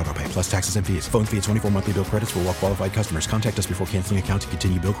line without autopay, plus taxes and fees. Phone fee at 24 monthly bill credits for well-qualified customers. Contact us before canceling account to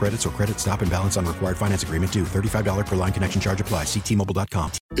continue bill credits or credit stop and balance on required finance agreement due. $35 per line connection charge applies. See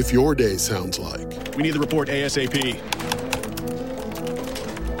T-Mobile.com. If your day sounds like, we need the report ASAP,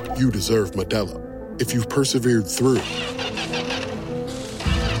 you deserve Modelo. If you've persevered through,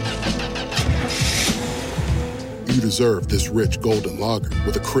 you deserve this rich golden lager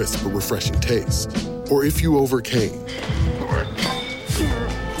with a crisp but refreshing taste. Or if you overcame. 2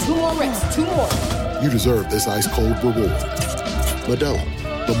 more reps, 2 more. You deserve this ice-cold reward. Modelo,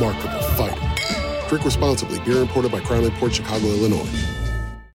 the Markable Fighter. Drink responsibly. Beer imported by Crown Imports, Chicago, Illinois.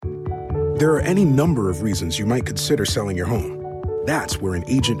 There are any number of reasons you might consider selling your home. That's where an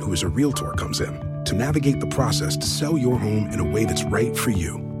agent who is a realtor comes in to navigate the process to sell your home in a way that's right for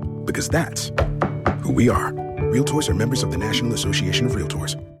you. Because that's who we are. Realtors are members of the National Association of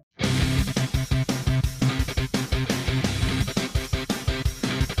Realtors.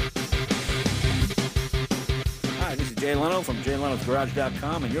 Hi, this is Jay Leno from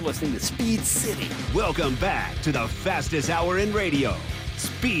ShaneLeonard'sGarage.com, and you're listening to Speed City. Welcome back to the fastest hour in radio,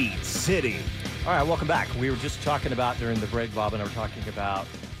 Speed City. All right, welcome back. We were just talking about during the break, Bob and I were talking about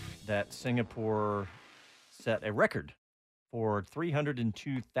that Singapore set a record for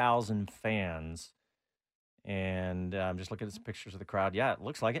 302,000 fans. And I'm just looking at some pictures of the crowd. Yeah, it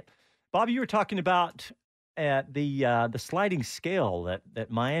looks like it. Bob, you were talking about the sliding scale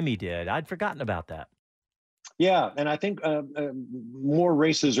that Miami did. I'd forgotten about that. Yeah, and I think more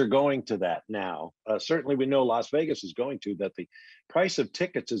races are going to that now. Certainly, we know Las Vegas is going to that. The price of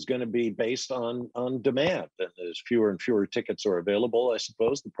tickets is going to be based on demand. And as fewer and fewer tickets are available, I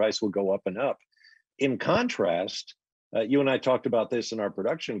suppose the price will go up and up. In contrast, you and I talked about this in our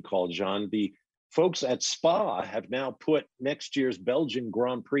production call, John. The folks at Spa have now put next year's Belgian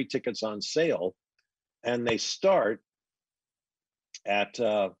Grand Prix tickets on sale, and they start at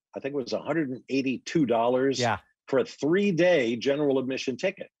I think it was $182 for a 3-day general admission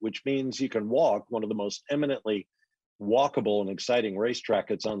ticket, which means you can walk one of the most eminently walkable and exciting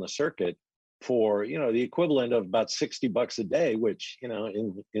racetracks on the circuit for, the equivalent of about $60 a day, which,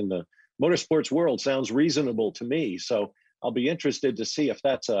 in the motorsports world sounds reasonable to me. So I'll be interested to see if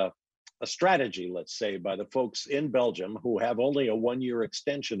that's a strategy, let's say, by the folks in Belgium who have only a 1-year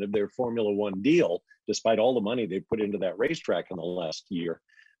extension of their Formula One deal, despite all the money they put into that racetrack in the last year.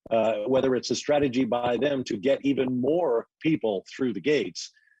 Whether it's a strategy by them to get even more people through the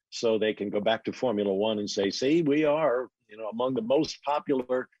gates so they can go back to Formula One and say, see, we are, among the most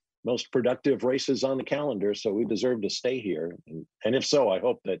popular, most productive races on the calendar, so we deserve to stay here. And if so, I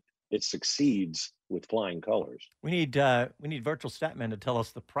hope that it succeeds with flying colors. We need Virtual Statman to tell us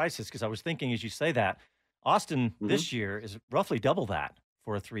the prices, because I was thinking as you say that, Austin this year is roughly double that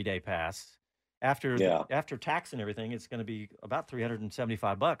for a 3-day pass. After tax and everything, it's going to be about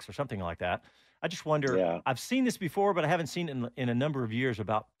 $375 or something like that. I just wonder, I've seen this before, but I haven't seen it in a number of years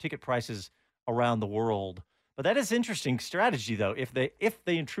about ticket prices around the world. But that is interesting strategy, though, if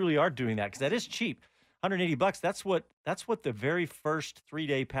they truly are doing that, because that is cheap. $180, that's what the very first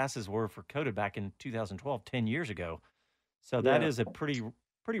 3-day passes were for COTA back in 2012, 10 years ago. So that is a pretty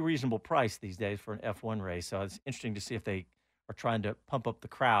reasonable price these days for an F1 race. So it's interesting to see if they are trying to pump up the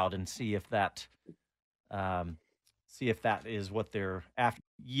crowd and see if that is what they're after.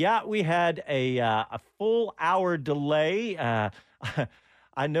 Yeah, we had a full hour delay. I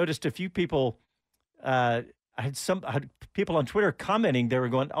noticed a few people. I had people on Twitter commenting. They were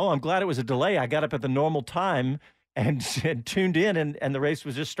going, "Oh, I'm glad it was a delay. I got up at the normal time and tuned in, and the race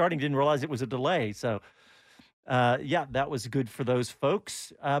was just starting. Didn't realize it was a delay." So, that was good for those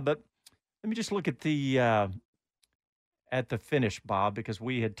folks. But let me just look at the finish, Bob, because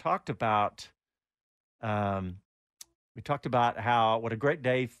we had talked about what a great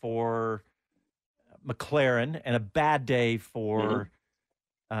day for McLaren and a bad day for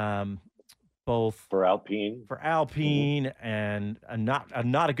both for Alpine and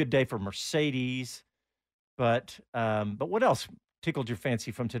not a good day for Mercedes. But what else tickled your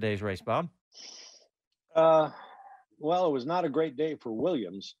fancy from today's race, Bob? Well, it was not a great day for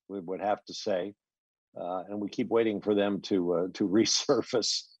Williams, we would have to say. And we keep waiting for them to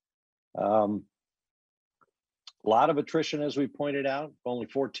resurface. A lot of attrition, as we pointed out, only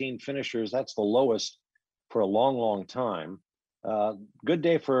 14 finishers. That's the lowest for a long, long time. Good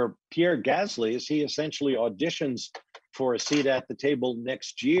day for Pierre Gasly as he essentially auditions for a seat at the table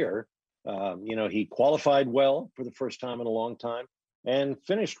next year. He qualified well for the first time in a long time and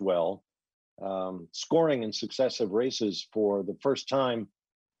finished well, scoring in successive races for the first time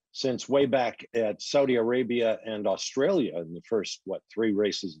since way back at Saudi Arabia and Australia in the first, 3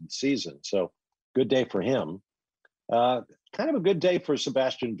 races in the season. So good day for him. Kind of a good day for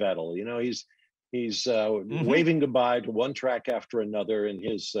Sebastian Vettel. He's waving goodbye to one track after another in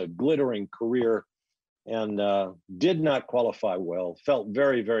his glittering career and did not qualify well. Felt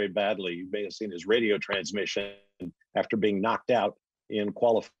very, very badly. You may have seen his radio transmission after being knocked out in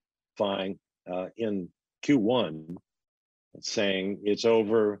qualifying in Q1. Saying it's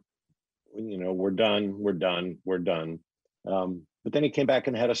over, we're done. But then he came back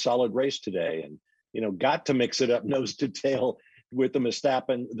and had a solid race today, and got to mix it up nose to tail with the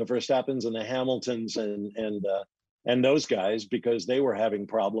Verstappens and the Hamiltons and those guys, because they were having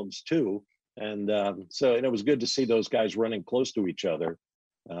problems too. And so it was good to see those guys running close to each other,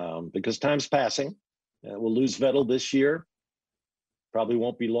 because time's passing. We'll lose Vettel this year. Probably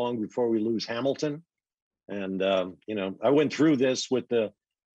won't be long before we lose Hamilton. And, I went through this with the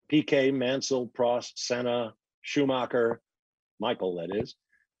Piquet, Mansell, Prost, Senna, Schumacher, Michael, that is,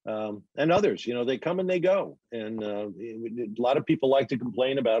 and others. They come and they go. And a lot of people like to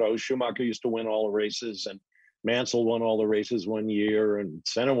complain about, Schumacher used to win all the races. And Mansell won all the races one year, and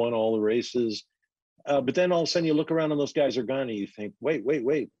Senna won all the races. But then all of a sudden you look around and those guys are gone, and you think, wait.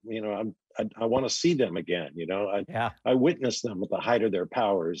 I want to see them again. I witnessed them at the height of their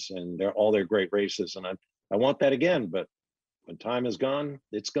powers and all their great races, and I want that again. But when time is gone,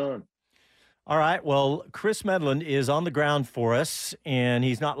 it's gone. All right. Well, Chris Medland is on the ground for us, and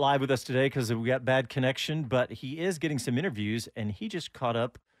he's not live with us today because we got bad connection, but he is getting some interviews, and he just caught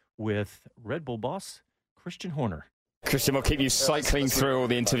up with Red Bull boss Christian Horner. Christian, we'll keep you cycling through all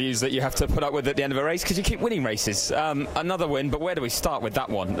the interviews that you have to put up with at the end of a race because you keep winning races. Another win, but where do we start with that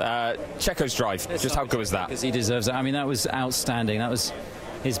one? Checo's drive, just how good was that? Because he deserves it. I mean, that was outstanding. That was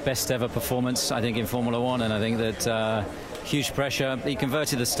his best ever performance, I think, in Formula One, and I think that huge pressure. He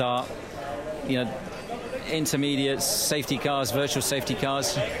converted the start. Intermediates, safety cars, virtual safety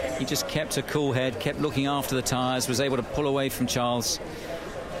cars. He just kept a cool head, kept looking after the tyres, was able to pull away from Charles.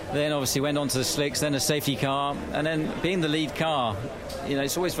 Then obviously went on to the slicks, then a safety car, and then being the lead car,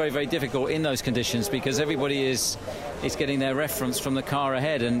 it's always very, very difficult in those conditions because everybody is getting their reference from the car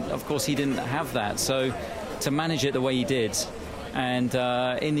ahead, and of course he didn't have that. So to manage it the way he did, and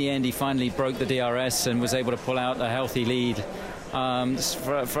in the end he finally broke the DRS and was able to pull out a healthy lead.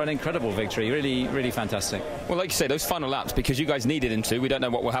 For an incredible victory. Really, really fantastic. Well, like you say, those final laps, because you guys needed him to, we don't know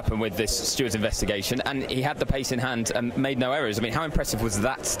what will happen with this stewards investigation, and he had the pace in hand and made no errors. I mean, how impressive was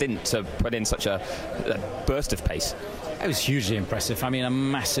that stint to put in such a burst of pace? It was hugely impressive. I mean, a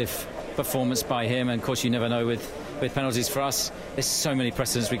massive performance by him, and of course you never know with penalties for us. There's so many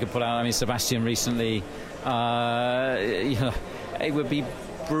precedents we could pull out. I mean, Sebastian recently, it would be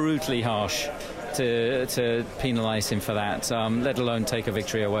brutally harsh to penalise him for that, let alone take a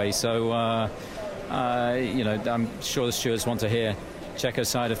victory away. So, I'm sure the stewards want to hear Checo's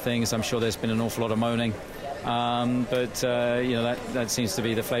side of things. I'm sure there's been an awful lot of moaning. But that seems to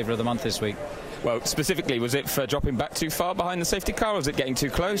be the flavour of the month this week. Well, specifically, was it for dropping back too far behind the safety car, or was it getting too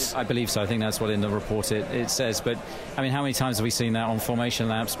close? I believe so. I think that's what in the report it says. But, I mean, how many times have we seen that on formation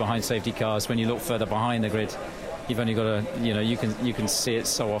laps behind safety cars? When you look further behind the grid, you've only got to, you can see it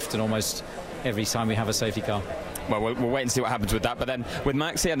so often, almost every time we have a safety car. Well, we'll wait and see what happens with that. But then with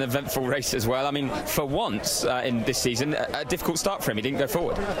Max, he had an eventful race as well. I mean, for once in this season, a difficult start for him. He didn't go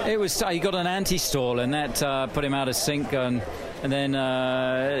forward. He got an anti-stall, and that put him out of sync. And then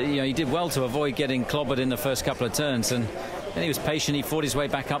he did well to avoid getting clobbered in the first couple of turns. And then he was patient. He fought his way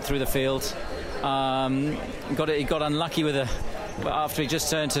back up through the field. He got unlucky with after he just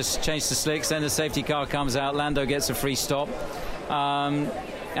turned to change the slicks. Then the safety car comes out. Lando gets a free stop.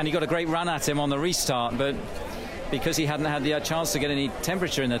 And he got a great run at him on the restart, but because he hadn't had the chance to get any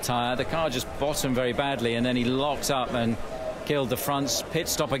temperature in the tyre, the car just bottomed very badly, and then he locked up and killed the fronts. Pit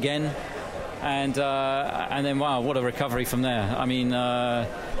stop again, and then wow, what a recovery from there. I mean,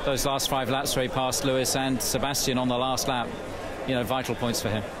 those last 5 laps where he passed Lewis and Sebastian on the last lap, vital points for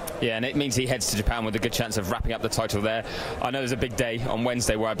him. Yeah, and it means he heads to Japan with a good chance of wrapping up the title there. I know there's a big day on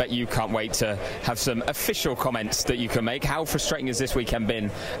Wednesday where I bet you can't wait to have some official comments that you can make. How frustrating has this weekend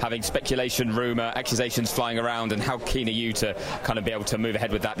been, having speculation, rumour, accusations flying around, and how keen are you to kind of be able to move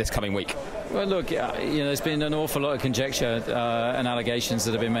ahead with that this coming week? Well, look, there's been an awful lot of conjecture and allegations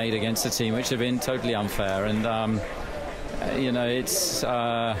that have been made against the team, which have been totally unfair, and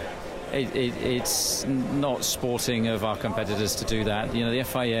it's not sporting of our competitors to do that. The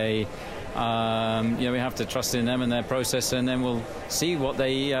FIA, we have to trust in them and their process, and then we'll see what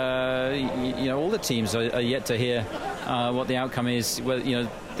they, all the teams are yet to hear what the outcome is,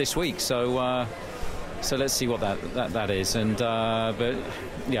 this week. So let's see what that is. And but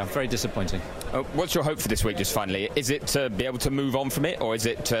yeah, very disappointing. What's your hope for this week, just finally? Is it to be able to move on from it, or is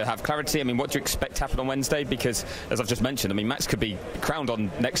it to have clarity? I mean, what do you expect to happen on Wednesday? Because, as I've just mentioned, I mean, Max could be crowned on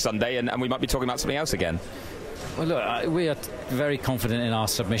next Sunday, and we might be talking about something else again. Well, look, we are very confident in our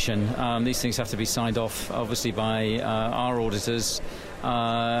submission. These things have to be signed off, obviously, by our auditors.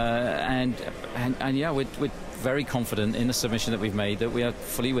 And yeah, we're very confident in the submission that we've made, that we are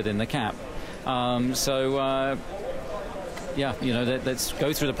fully within the cap. Let's go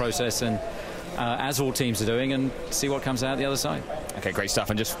through the process and as all teams are doing, and see what comes out the other side. Okay, great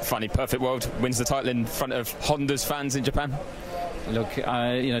stuff. And just finally, Perfect World wins the title in front of Honda's fans in Japan. Look,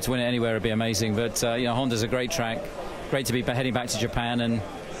 to win it anywhere would be amazing, but Honda's a great track. Great to be heading back to Japan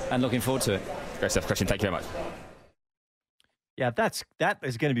and looking forward to it. Great stuff, Christian. Thank you very much. Yeah, that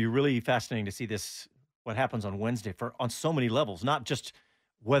is going to be really fascinating to see what happens on Wednesday on so many levels, not just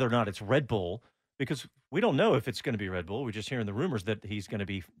whether or not it's Red Bull, because we don't know if it's going to be Red Bull. We're just hearing the rumors that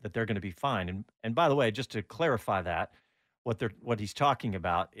they're going to be fine. And by the way, just to clarify that, what he's talking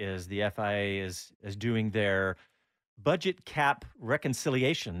about is the FIA is doing their budget cap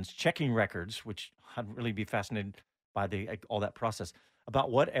reconciliations, checking records, which I'd really be fascinated by all that process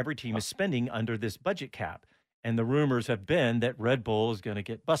about what every team is spending under this budget cap. And the rumors have been that Red Bull is going to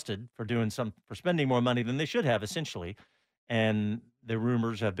get busted for spending more money than they should have, essentially. And the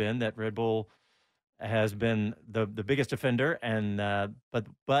rumors have been that Red Bull has been the biggest offender, and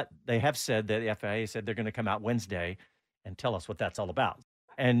but they have said that the FIA said they're going to come out Wednesday and tell us what that's all about.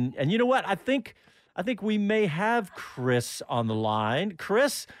 And you know what? I think we may have Chris on the line.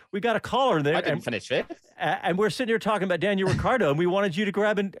 Chris, we got a caller there. I didn't finish it. And we're sitting here talking about Daniel Ricciardo, and we wanted you to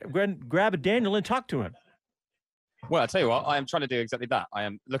grab Daniel and talk to him. Well, I'll tell you what, I am trying to do exactly that.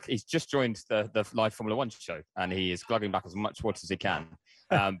 He's just joined the live Formula One show, and he is glugging back as much water as he can.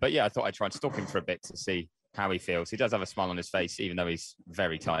 But yeah, I thought I'd try and stalk him for a bit to see how he feels. He does have a smile on his face, even though he's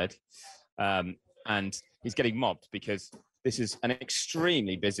very tired. And he's getting mobbed because this is an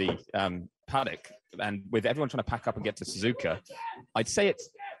extremely busy paddock. And with everyone trying to pack up and get to Suzuka, I'd say it's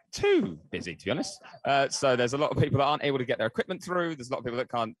too busy, to be honest. So there's a lot of people that aren't able to get their equipment through. There's a lot of people that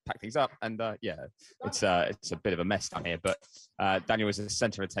can't pack things up. And it's a bit of a mess down here. But Daniel is the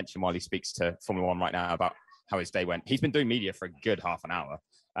center of attention while he speaks to Formula One right now about how his day went. He's been doing media for a good half an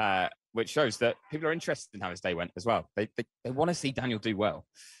hour, which shows that people are interested in how his day went as well. They want to see Daniel do well.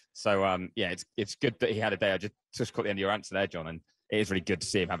 So, it's good that he had a day. I just caught the end of your answer there, John, and it is really good to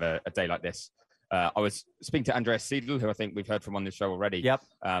see him have a day like this. I was speaking to Andreas Seidel, who I think we've heard from on the show already. Yep.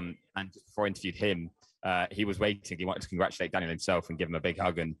 And before I interviewed him, he was waiting. He wanted to congratulate Daniel himself and give him a big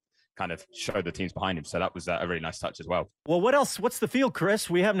hug and kind of show the teams behind him. So that was a really nice touch as well. Well, what else? What's the field, Chris?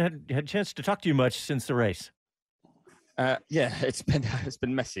 We haven't had a chance to talk to you much since the race. It's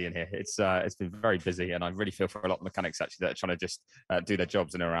been messy in here. It's been very busy, and I really feel for a lot of mechanics actually that are trying to just do their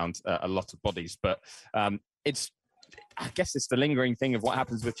jobs in and around a lot of bodies. But I guess it's the lingering thing of what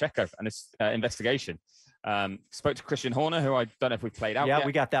happens with Checo and this investigation. Spoke to Christian Horner, who I don't know if we've played out yet. Yeah,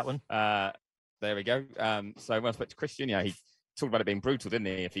 we got that one. There we go. So when I spoke to Christian, he talked about it being brutal, didn't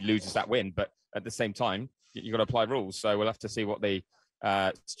he, if he loses that win? But at the same time, you've got to apply rules. So we'll have to see what the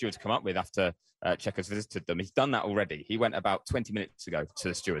stewards come up with after Checo's visited them. He's done that already. He went about 20 minutes ago to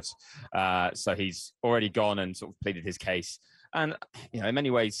the stewards. So he's already gone and sort of pleaded his case. And, in many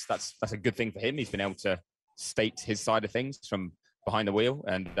ways, that's a good thing for him. He's been able to state his side of things from behind the wheel,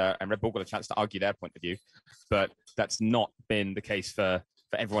 and Red Bull got a chance to argue their point of view. But that's not been the case for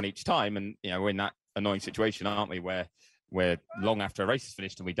everyone each time. And, we're in that annoying situation, aren't we, where we're long after a race is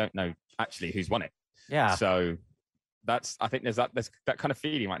finished and we don't know actually who's won it. Yeah. So I think there's that kind of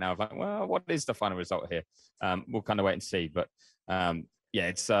feeling right now of like, well, what is the final result here? We'll kind of wait and see. But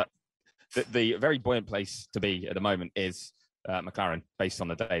it's the very buoyant place to be at the moment is McLaren, based on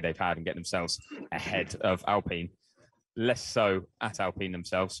the day they've had and get themselves ahead of Alpine. Less so at Alpine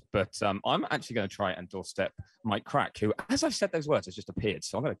themselves, but I'm actually going to try and doorstep Mike Crack, who, as I've said those words, has just appeared.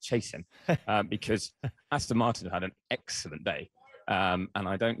 So I'm going to chase him because Aston Martin had an excellent day, and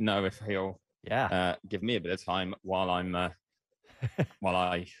I don't know if he'll give me a bit of time while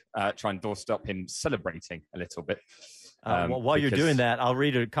I try and doorstep him celebrating a little bit. While you're doing that, I'll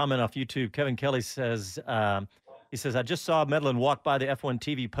read a comment off YouTube. Kevin Kelly says. He says, I just saw Medlin walk by the F1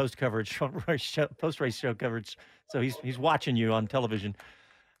 TV post-race show coverage. So he's watching you on television.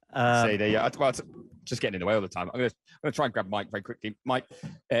 Just getting in the way all the time. I'm going to try and grab Mike very quickly. Mike,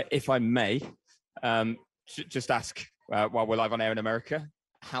 if I may, just ask, while we're live on air in America,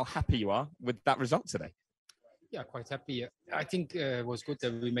 how happy you are with that result today? Yeah, quite happy. I think it was good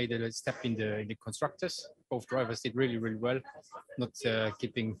that we made a step in the constructors. Both drivers did really, really well, not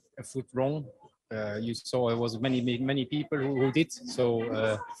keeping a foot wrong. You saw it was many people who did.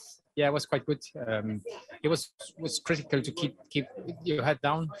 So it was quite good. It was critical to keep your head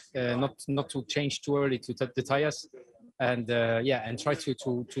down, not to change too early to the tires, and try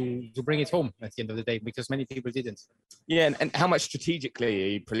to bring it home at the end of the day, because many people didn't. Yeah, and how much strategically are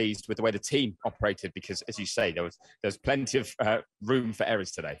you pleased with the way the team operated? Because, as you say, there's plenty of room for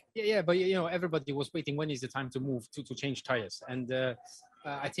errors today. Yeah, but everybody was waiting. When is the time to move to change tires? And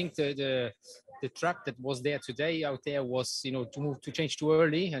I think the trap that was there today out there was to change too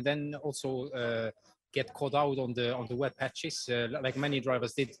early, and then also get caught out on the wet patches like many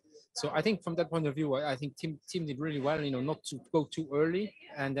drivers did. So I think from that point of view, I think team did really well, not to go too early,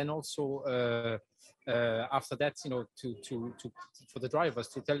 and then also after that, for the drivers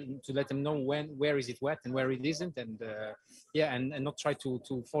to let them know where is it wet and where it isn't, and and not try to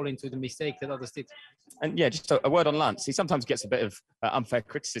fall into the mistake that others did. And just a word on Lance. He sometimes gets a bit of unfair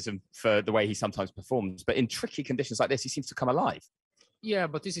criticism for the way he sometimes performs, but in tricky conditions like this, he seems to come alive. Yeah,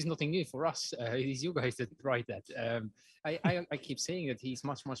 but this is nothing new for us. It is you guys that write that. I keep saying that he's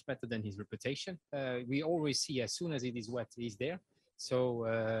much, much better than his reputation. We always see as soon as it is wet, he's there. So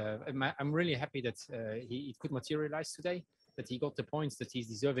I'm really happy that he could materialize today, that he got the points that he's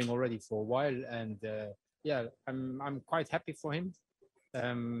deserving already for a while. And I'm quite happy for him.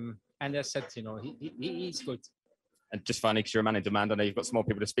 And as I said, he's good. And just finally, because you're a man in demand, I know you've got some more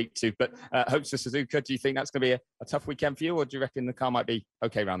people to speak to, but hopes for Suzuka, do you think that's going to be a tough weekend for you, or do you reckon the car might be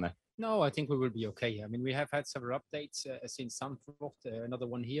okay around there? No, I think we will be okay. I mean, we have had several updates since Zandvoort, another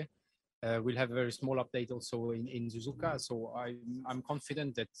one here. We'll have a very small update also in Suzuka. So I'm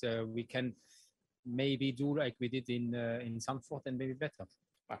confident that we can maybe do like we did in Zandvoort and maybe better.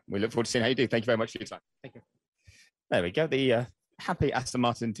 We look forward to seeing how you do. Thank you very much for your time. Thank you. There we go. The happy Aston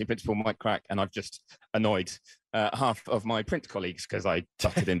Martin team principal, Mike Crack, and I've just annoyed half of my print colleagues because I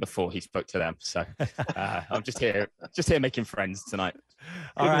butted in before he spoke to them. So I'm just here making friends tonight.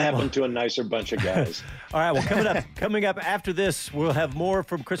 Couldn't happen to a nicer bunch of guys. All right, well, coming up after this, we'll have more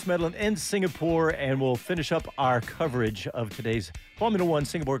from Chris Medland in Singapore, and we'll finish up our coverage of today's Formula One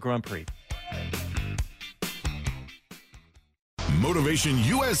Singapore Grand Prix. Motivation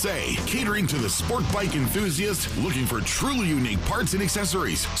USA, catering to the sport bike enthusiast looking for truly unique parts and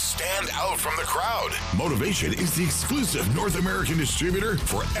accessories. Stand out from the crowd. Motivation is the exclusive North American distributor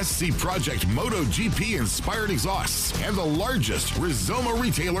for SC Project MotoGP inspired exhausts and the largest Rizoma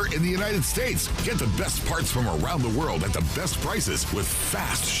retailer in the United States. Get the best parts from around the world at the best prices with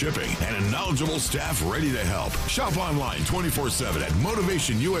fast shipping and a knowledgeable staff ready to help. Shop online 24/7 at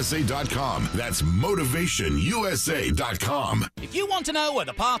motivationusa.com. That's motivationusa.com. If you want to know where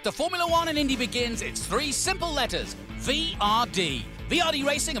the path to Formula One and Indy begins, it's 3 simple letters: VRD. VRD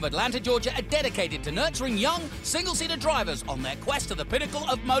Racing of Atlanta, Georgia are dedicated to nurturing young, single-seater drivers on their quest to the pinnacle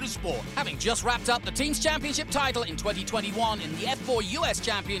of motorsport. Having just wrapped up the Teams Championship title in 2021 in the F4 US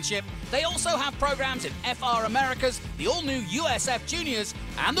Championship, they also have programs in FR Americas, the all-new USF Juniors,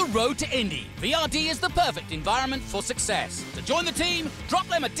 and the Road to Indy. VRD is the perfect environment for success. To join the team, drop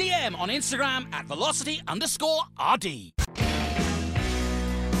them a DM on Instagram at velocity_RD.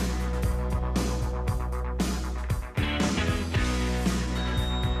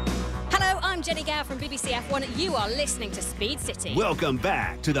 I'm Jenny Gow from BBC F1. You are listening to Speed City. Welcome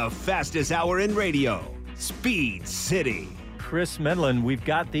back to the fastest hour in radio, Speed City. Chris Medland, we've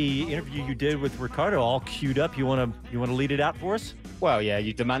got the interview you did with Ricardo all queued up. You want to lead it out for us? Well, yeah,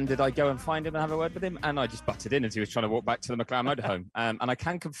 you demanded I go and find him and have a word with him, and I just butted in as he was trying to walk back to the McLaren motorhome. And I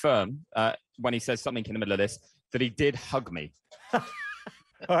can confirm, when he says something in the middle of this, that he did hug me.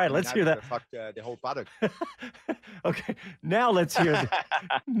 All right, let's hear that. Fuck the whole paddock. Okay, now let's hear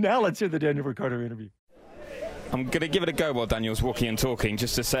the Daniel Ricciardo interview. I'm going to give it a go while Daniel's walking and talking,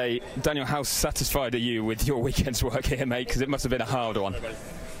 just to say, Daniel, how satisfied are you with your weekend's work here, mate? Because it must have been a hard one.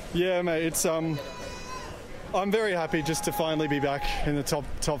 Yeah, mate, it's I'm very happy just to finally be back in the top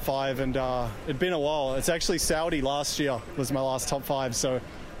 5, and it'd been a while. It's actually Saudi last year was my last top 5, so.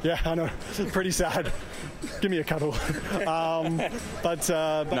 Yeah, I know. Pretty sad. Give me a cuddle. But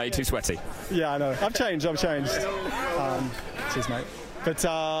no, you're too sweaty. Yeah, I know. I've changed. Cheers, mate. But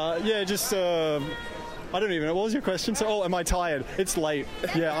yeah, just I don't even know. What was your question? So, am I tired? It's late.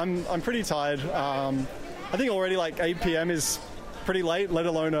 Yeah, I'm pretty tired. I think already like 8 p.m. is pretty late, let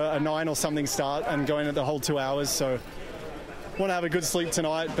alone a 9 or something start and going at the whole 2 hours. So, want to have a good sleep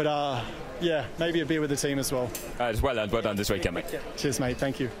tonight, but. Yeah, maybe a beer with the team as well. It's well done this weekend, mate. Cheers, mate.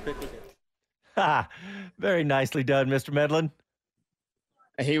 Thank you. Very nicely done, Mr. Medland.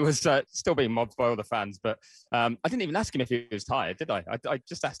 He was still being mobbed by all the fans, but I didn't even ask him if he was tired, did I? I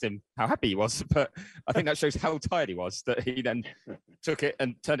just asked him how happy he was, but I think that shows how tired he was that he then took it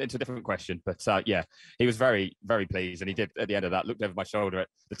and turned it into a different question. But yeah, he was very, very pleased, and he did at the end of that, looked over my shoulder at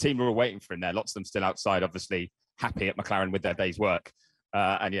the team were all waiting for him there. Lots of them still outside, obviously happy at McLaren with their day's work.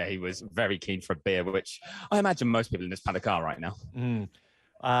 And yeah, he was very keen for a beer, which I imagine most people in this paddock are right now.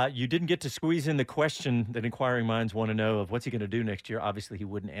 You didn't get to squeeze in the question that inquiring minds want to know of what's he going to do next year. Obviously, he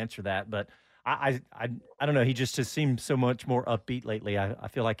wouldn't answer that, but I don't know. He just has seemed so much more upbeat lately. I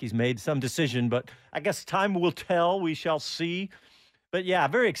feel like he's made some decision, but I guess time will tell. We shall see. But yeah,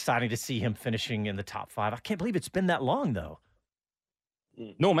 very exciting to see him finishing in the top 5. I can't believe it's been that long, though.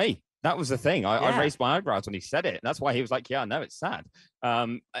 Nor me. That was the thing. I raised my eyebrows when he said it. That's why he was like, yeah, I know it's sad.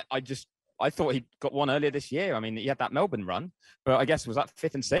 I thought he got one earlier this year. I mean, he had that Melbourne run, but I guess was that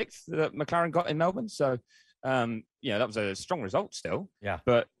 5th and 6th that McLaren got in Melbourne. So, that was a strong result still. Yeah.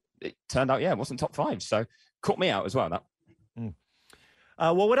 But it turned out, it wasn't top 5. So caught me out as well, that.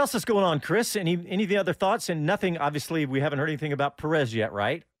 Well, what else is going on, Chris? Any other thoughts? And nothing, obviously, we haven't heard anything about Perez yet,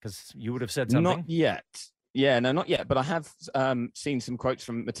 right? Because you would have said something. Not yet. Yeah, no, not yet. But I have seen some quotes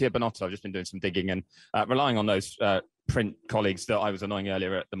from Mattia Binotto. I've just been doing some digging and relying on those print colleagues that I was annoying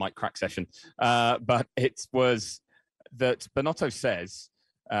earlier at the Mike Crack session. But it was that Bonotto says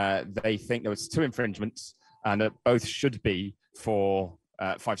they think there was 2 infringements and that both should be for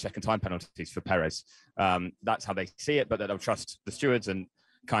 5-second time penalties for Perez. That's how they see it, but that they'll trust the stewards and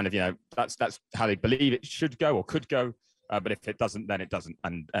kind of, that's how they believe it should go or could go. But if it doesn't, then it doesn't,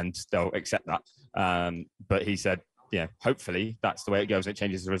 and they'll accept that. But he said, hopefully that's the way it goes and it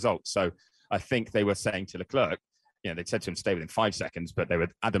changes the result. So I think they were saying to Leclerc, they said to him stay within 5 seconds, but they were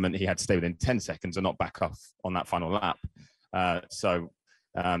adamant he had to stay within 10 seconds and not back off on that final lap. It's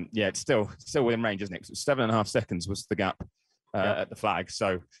still within range, isn't it? 7.5 seconds was the gap at the flag.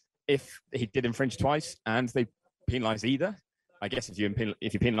 So if he did infringe twice and they penalise either, I guess if you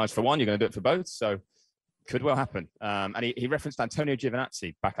penalise for one, you're going to do it for both. So could well happen. And he referenced Antonio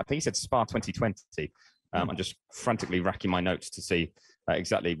Giovinazzi back, I think he said Spa 2020. I'm just frantically racking my notes to see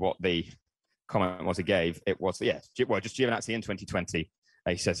exactly what the comment was he gave. It was, just Giovinazzi in 2020.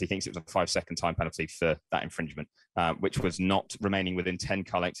 He says he thinks it was a 5-second time penalty for that infringement, which was not remaining within 10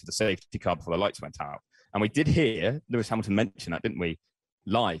 car lengths of the safety car before the lights went out. And we did hear Lewis Hamilton mention that, didn't we,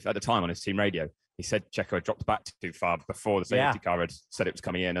 live at the time on his team radio. He said Checo had dropped back too far before the safety car had said it was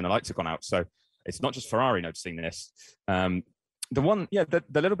coming in and the lights had gone out. So it's not just Ferrari noticing this. The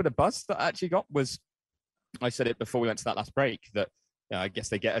little bit of buzz that I actually got was, I said it before we went to that last break, that I guess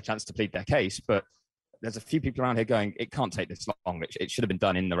they get a chance to plead their case, but there's a few people around here going, it can't take this long. It should have been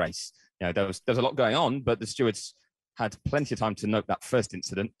done in the race. There's a lot going on, but the stewards had plenty of time to note that first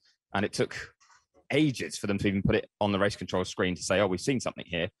incident, and it took ages for them to even put it on the race control screen to say, oh, we've seen something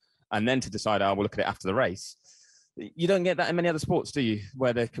here, and then to decide, we'll look at it after the race. You don't get that in many other sports, do you?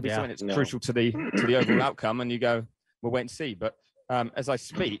 Where there could be something that's crucial to the overall outcome, and you go, we'll wait and see. But as I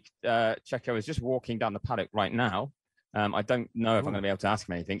speak, Checo is just walking down the paddock right now. I don't know if I'm going to be able to ask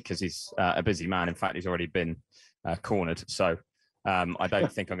him anything because he's a busy man. In fact, he's already been cornered. So I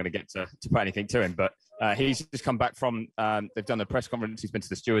don't think I'm going to get to put anything to him. But he's just come back from, they've done a press conference. He's been to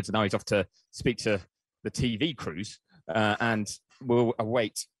the stewards, and now he's off to speak to the TV crews. And we'll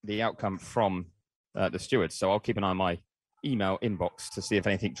await the outcome from the stewards. So I'll keep an eye on my email inbox to see if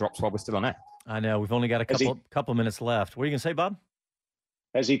anything drops while we're still on air. I know. We've only got a couple minutes left. What are you going to say, Bob?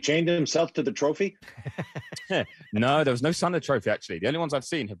 Has he chained himself to the trophy? No, there was no sign of the trophy, actually. The only ones I've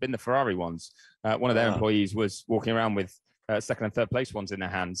seen have been the Ferrari ones. One of their employees was walking around with second and third place ones in their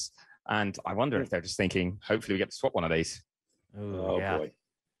hands. And I wonder if they're just thinking, hopefully we get to swap one of these. Boy.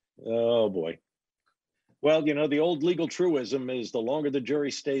 Oh, boy. Well, the old legal truism is the longer the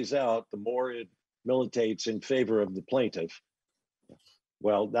jury stays out, the more it militates in favor of the plaintiff.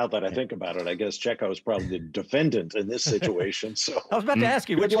 Well, now that I think about it, I guess Checo is probably the defendant in this situation. So I was about to ask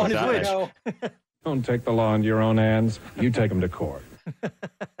you which one is which. Don't take the law into your own hands. You take them to court.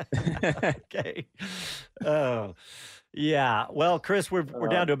 Okay. Oh, yeah. Well, Chris, we're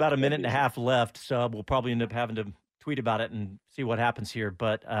down to about a minute and a half left, so we'll probably end up having to tweet about it and see what happens here.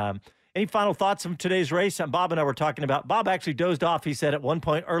 But any final thoughts from today's race? Bob and I were talking about. Bob actually dozed off, he said, at one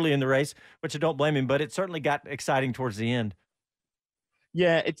point early in the race, which I don't blame him, but it certainly got exciting towards the end.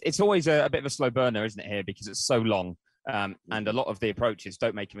 Yeah, it's always a bit of a slow burner, isn't it, here, because it's so long. And a lot of the approaches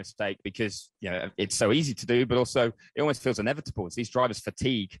don't make a mistake because, it's so easy to do, but also it almost feels inevitable. It's these drivers'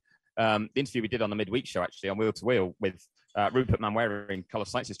 fatigue. The interview we did on the midweek show, actually, on Wheel to Wheel with Rupert Manwaring,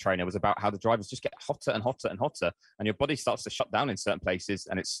 Carlos Sainz's trainer, was about how the drivers just get hotter and hotter and hotter, and your body starts to shut down in certain places,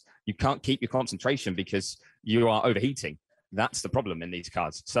 and you can't keep your concentration because you are overheating. That's the problem in these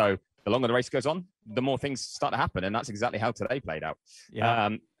cars. So the longer the race goes on, the more things start to happen, and that's exactly how today played out. Yeah,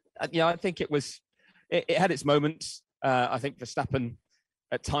 I think it had its moments. I think Verstappen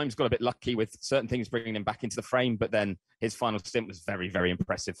at times got a bit lucky with certain things bringing him back into the frame, but then his final stint was very, very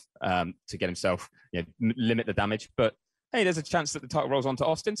impressive to get himself limit the damage. But hey, there's a chance that the title rolls on to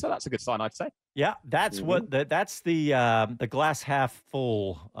Austin, so that's a good sign, I'd say. Yeah, that's that's the glass half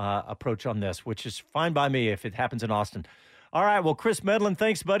full approach on this, which is fine by me if it happens in Austin. All right, well, Chris Medlin,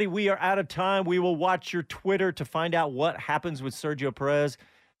 thanks, buddy. We are out of time. We will watch your Twitter to find out what happens with Sergio Perez.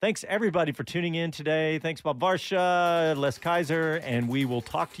 Thanks, everybody, for tuning in today. Thanks, Bob Varsha, Les Kaiser, and we will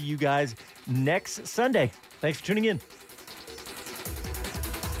talk to you guys next Sunday. Thanks for tuning in.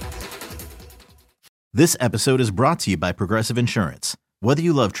 This episode is brought to you by Progressive Insurance. Whether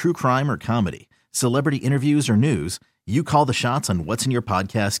you love true crime or comedy, celebrity interviews or news, you call the shots on what's in your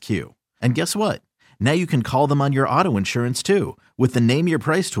podcast queue. And guess what? Now you can call them on your auto insurance, too, with the Name Your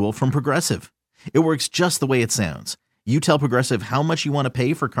Price tool from Progressive. It works just the way it sounds. You tell Progressive how much you want to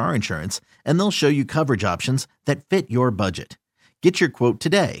pay for car insurance, and they'll show you coverage options that fit your budget. Get your quote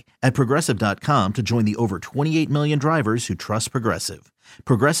today at Progressive.com to join the over 28 million drivers who trust Progressive.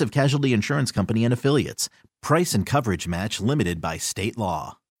 Progressive Casualty Insurance Company and Affiliates. Price and coverage match limited by state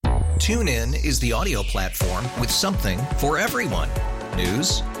law. TuneIn is the audio platform with something for everyone.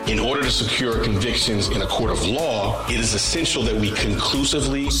 News. In order to secure convictions in a court of law, it is essential that we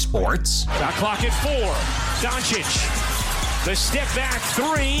conclusively. Sports. Got clock at 4. Doncic. The step back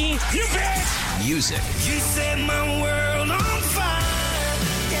 3. You bet. Music. You set my world on fire.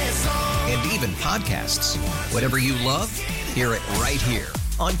 Yes, and even podcasts. Whatever you love, hear it right here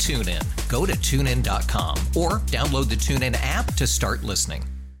on TuneIn. Go to TuneIn.com or download the TuneIn app to start listening.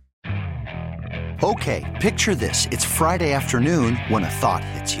 Okay, picture this. It's Friday afternoon when a thought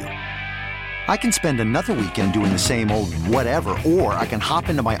hits you. I can spend another weekend doing the same old whatever, or I can hop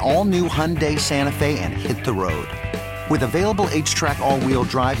into my all-new Hyundai Santa Fe and hit the road. With available H-Track all-wheel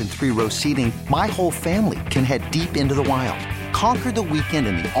drive and 3-row seating, my whole family can head deep into the wild. Conquer the weekend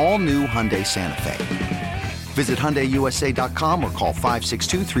in the all-new Hyundai Santa Fe. Visit HyundaiUSA.com or call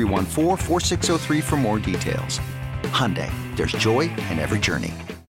 562-314-4603 for more details. Hyundai, there's joy in every journey.